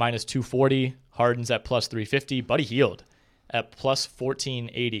at minus 240. Harden's at plus 350. Buddy Hield at plus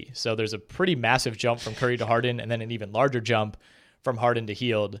 1480. So there's a pretty massive jump from Curry to Harden, and then an even larger jump from Harden to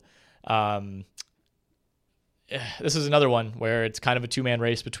Hield. This is another one where it's kind of a two-man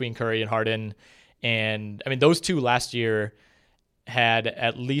race between Curry and Harden. And I mean, those two last year had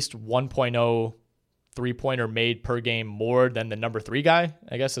at least 1.0 3-pointer made per game more than the number 3 guy,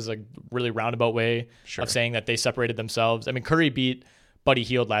 I guess is a really roundabout way of saying that they separated themselves. I mean, Curry beat Buddy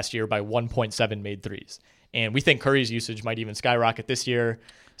Hield last year by 1.7 made threes. And we think Curry's usage might even skyrocket this year.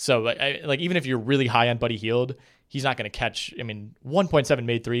 So even if you're really high on Buddy Hield, he's not going to catch, 1.7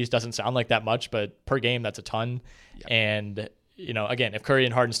 made threes doesn't sound like that much, but per game, that's a ton. Yeah. And, again, if Curry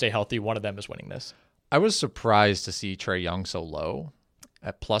and Harden stay healthy, one of them is winning this. I was surprised to see Trae Young so low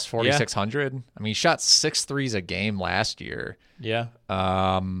at plus 4,600. Yeah. I mean, he shot 6 threes a game last year. Yeah.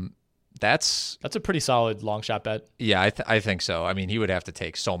 That's a pretty solid long shot bet. Yeah, I think so. I mean, he would have to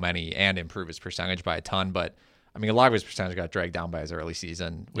take so many and improve his percentage by a ton, but I mean, a lot of his percentage got dragged down by his early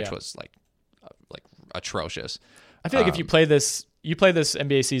season, which was like atrocious. I feel like if you play this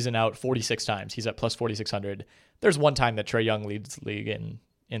NBA season out 46 times, he's at plus 4,600. There's one time that Trae Young leads the league in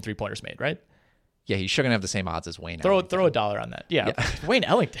 3-pointers made, right? Yeah, he shouldn't have the same odds as Wayne Ellington. Throw a dollar on that. Yeah. Wayne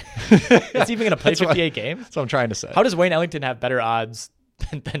Ellington. Is he even going to play 58 games? That's what I'm trying to say. How does Wayne Ellington have better odds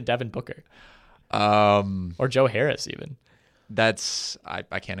than Devin Booker? Or Joe Harris even?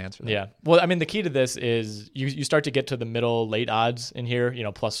 I can't answer that. Yeah. Well, I mean, the key to this is you start to get to the middle late odds in here,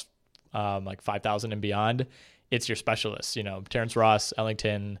 plus like 5,000 and beyond. It's your specialists, Terrence Ross,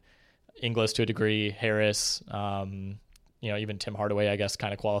 Ellington, Ingles to a degree, Harris, even Tim Hardaway, I guess,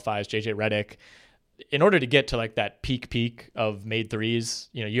 kind of qualifies, JJ Redick. In order to get to like that peak of made threes,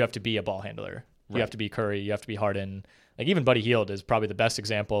 you have to be a ball handler. You have to be Curry. You have to be Harden. Like even Buddy Hield is probably the best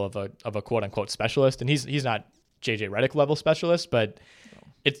example of a quote unquote specialist, and he's not JJ Redick level specialist, but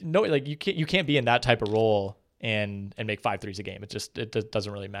it's you can't be in that type of role and make 5 threes a game. It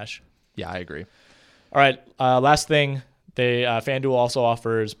doesn't really mesh. Yeah, I agree. All right, last thing, FanDuel also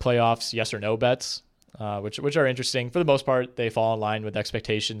offers playoffs yes or no bets. which are interesting. For the most part, they fall in line with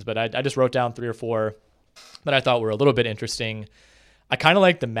expectations, but I just wrote down 3 or 4 that I thought were a little bit interesting. I kind of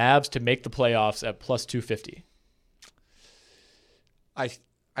like the Mavs to make the playoffs at plus 250.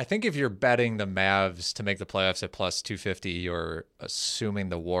 I think if you're betting the Mavs to make the playoffs at plus 250, you're assuming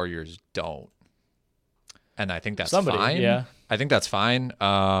the Warriors don't. And I think that's fine. Yeah. I think that's fine.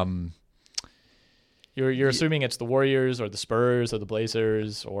 You're assuming it's the Warriors or the Spurs or the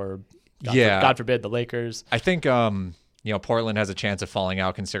Blazers or God forbid the Lakers. I think Portland has a chance of falling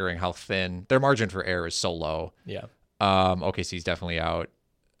out considering how thin their margin for error is so low. Yeah. OKC's definitely out.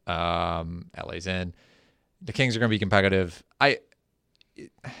 LA's in. The Kings are going to be competitive. I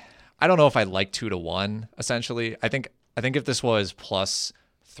don't know if I like 2-1. Essentially, I think if this was plus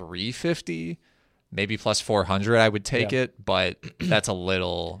 350, maybe plus 400, I would take it. But that's a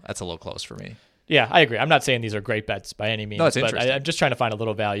little close for me. Yeah, I agree. I'm not saying these are great bets by any means, no, it's but interesting. I'm just trying to find a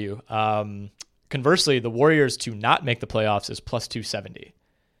little value. Conversely, the Warriors to not make the playoffs is plus 270.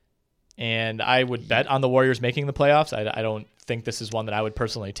 And I would bet on the Warriors making the playoffs. I don't think this is one that I would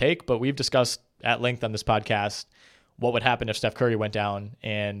personally take, but we've discussed at length on this podcast what would happen if Steph Curry went down,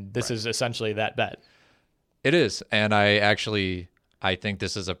 and this is essentially that bet. It is, and I think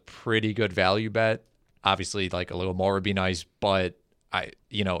this is a pretty good value bet. Obviously, like a little more would be nice, but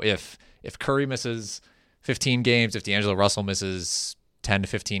if Curry misses 15 games, if D'Angelo Russell misses 10 to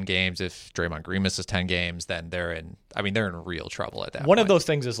 15 games, if Draymond Green misses 10 games, then they're in real trouble at that point. One of those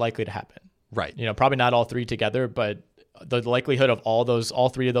things is likely to happen. Right. Probably not all 3 together, but the likelihood of all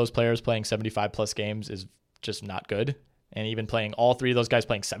 3 of those players playing 75 plus games is just not good. And even playing all 3 of those guys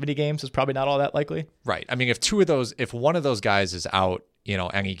playing 70 games is probably not all that likely. Right. I mean, if one of those guys is out,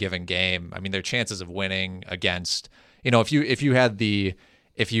 any given game, I mean, their chances of winning against, if you had the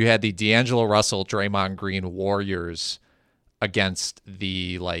D'Angelo Russell, Draymond Green Warriors against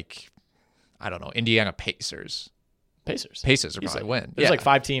the Indiana Pacers. Pacers are probably win. There's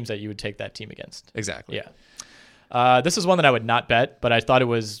 5 teams that you would take that team against. Exactly. Yeah. This is one that I would not bet, but I thought it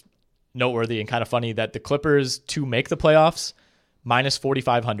was noteworthy and kind of funny that the Clippers to make the playoffs minus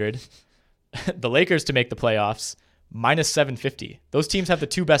 4,500, the Lakers to make the playoffs minus 750. Those teams have the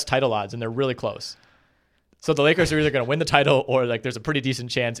 2 best title odds, and they're really close. So the Lakers are either going to win the title or there's a pretty decent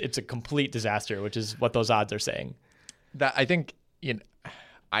chance it's a complete disaster, which is what those odds are saying. That I think,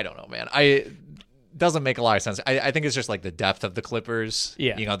 I don't know, man. It doesn't make a lot of sense. I think it's just like the depth of the Clippers.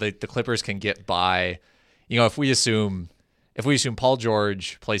 Yeah. The Clippers can get by. If we assume Paul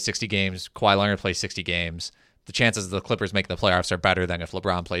George plays 60 games, Kawhi Leonard plays 60 games, the chances of the Clippers making the playoffs are better than if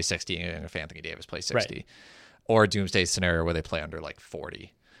LeBron plays 60 and if Anthony Davis plays 60. Right. Or a doomsday scenario where they play under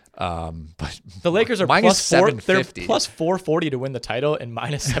 40. But the Lakers are minus plus 4, 750. they're plus 440 to win the title and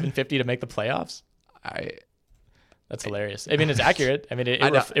minus 750 to make the playoffs. That's hilarious. I mean, it's accurate. I mean,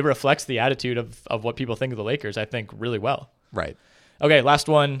 it reflects the attitude of what people think of the Lakers, I think, really well. Right. Okay, last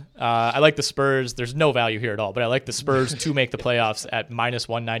one. I like the Spurs. There's no value here at all, but I like the Spurs to make the playoffs at minus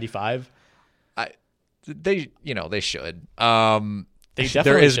 195. They should. They definitely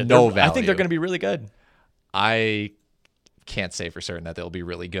there is should. no value. I think they're going to be really good. I can't say for certain that they'll be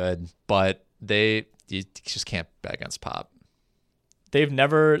really good, but you just can't bet against Pop. Their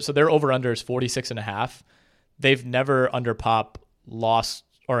over-under is 46.5. They've never, under Pop, lost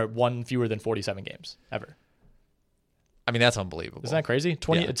or won fewer than 47 games, ever. I mean, that's unbelievable. Isn't that crazy?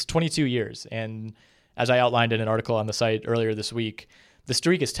 It's 22 years. And as I outlined in an article on the site earlier this week, the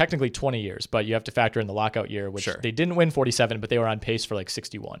streak is technically 20 years, but you have to factor in the lockout year, which they didn't win 47, but they were on pace for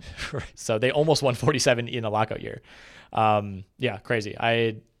 61. Right. So they almost won 47 in the lockout year. Crazy.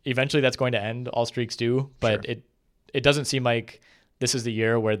 Eventually that's going to end. All streaks do, but it doesn't seem like this is the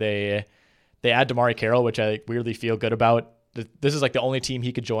year where they add DeMarre Carroll, which I weirdly feel good about. This is the only team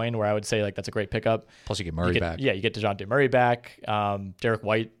he could join where I would say that's a great pickup. Plus you get Murray back. Yeah, you get DeJounte Murray back. Derek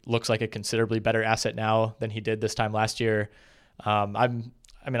White looks like a considerably better asset now than he did this time last year. I'm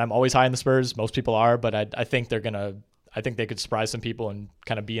always high on the Spurs. Most people are, but I think I think they could surprise some people and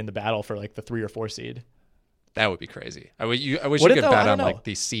kind of be in the battle for the 3 or 4 seed. That would be crazy. I wish you could bet on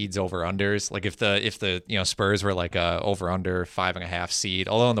the seeds over unders. If the Spurs were a over under 5.5 seed,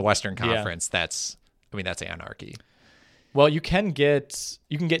 although in the Western Conference that's anarchy. Well, you can get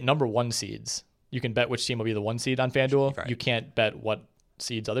number 1 seeds. You can bet which team will be the 1 seed on FanDuel. Right. You can't bet what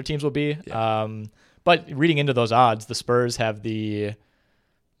seeds other teams will be. Yeah. But reading into those odds, the Spurs have the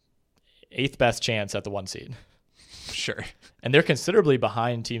 8th best chance at the 1 seed. Sure. And they're considerably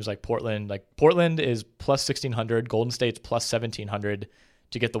behind teams like Portland. Portland is plus 1,600. Golden State's plus 1,700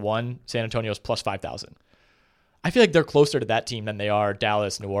 to get the 1. San Antonio's plus 5,000. I feel like they're closer to that team than they are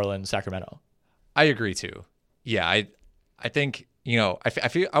Dallas, New Orleans, Sacramento. I agree too. Yeah, I think,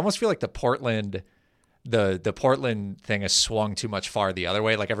 I almost feel like the Portland the Portland thing has swung too much far the other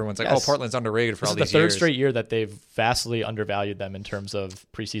way. Like everyone's like, Yes. oh, Portland's underrated for all these years. This is the third straight year that they've vastly undervalued them in terms of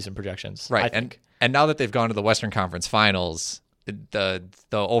preseason projections. Right. I think. And now that they've gone to the Western Conference Finals, the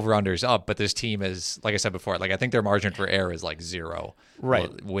over-under's up, but this team is, like I said before, like I think their margin for error is like 0.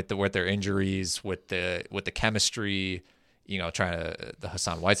 Right. With their injuries, with the chemistry, trying to the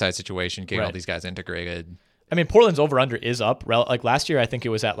Hassan Whiteside situation, getting all these guys integrated. I mean, Portland's over-under is up. Like last year, I think it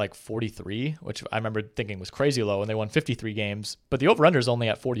was at like 43, which I remember thinking was crazy low, and they won 53 games. But the over-under is only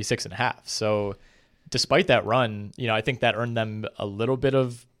at 46.5. So despite that run, I think that earned them a little bit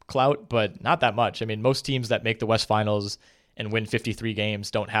of clout, but not that much. I mean, most teams that make the West Finals and win 53 games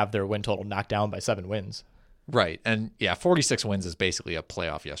don't have their win total knocked down by 7 wins. Right. And 46 wins is basically a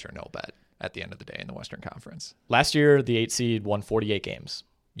playoff yes or no bet at the end of the day in the Western Conference. Last year, the 8 seed won 48 games.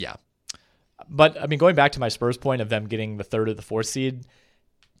 Yeah. But, I mean, going back to my Spurs point of them getting the 3rd or the 4th seed,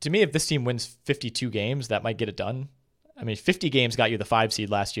 to me, if this team wins 52 games, that might get it done. I mean, 50 games got you the 5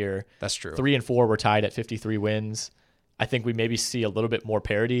 seed last year. That's true. 3 and 4 were tied at 53 wins. I think we maybe see a little bit more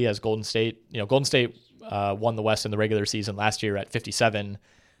parity as Golden State. Golden State won the West in the regular season last year at 57.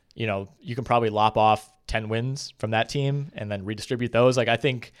 You can probably lop off 10 wins from that team and then redistribute those. Like I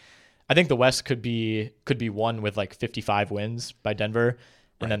think the West could be won with like 55 wins by Denver.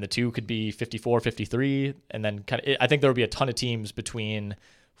 And then the 2 could be 54, 53. And then I think there would be a ton of teams between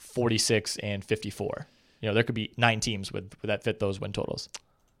 46 and 54. There could be 9 teams with that fit those win totals.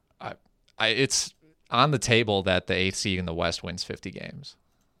 It's on the table that the 8th seed in the West wins 50 games.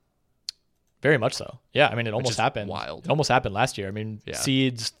 Very much so. Yeah, I mean, it almost happened. Wild. It almost happened last year. I mean,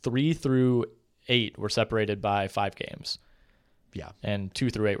 seeds 3 through 8 were separated by 5 games. Yeah. And 2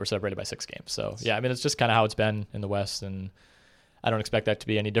 through 8 were separated by 6 games. So, yeah, I mean, it's just kind of how it's been in the West, and I don't expect that to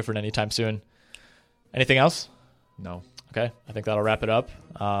be any different anytime soon. Anything else? No. Okay, I think that'll wrap it up.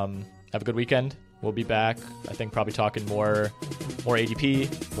 Have a good weekend. We'll be back, I think, probably talking more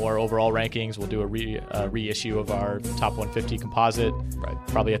ADP, more overall rankings. We'll do a reissue of our top 150 composite,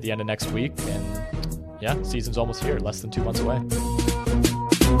 probably at the end of next week. And yeah, season's almost here, less than 2 months away.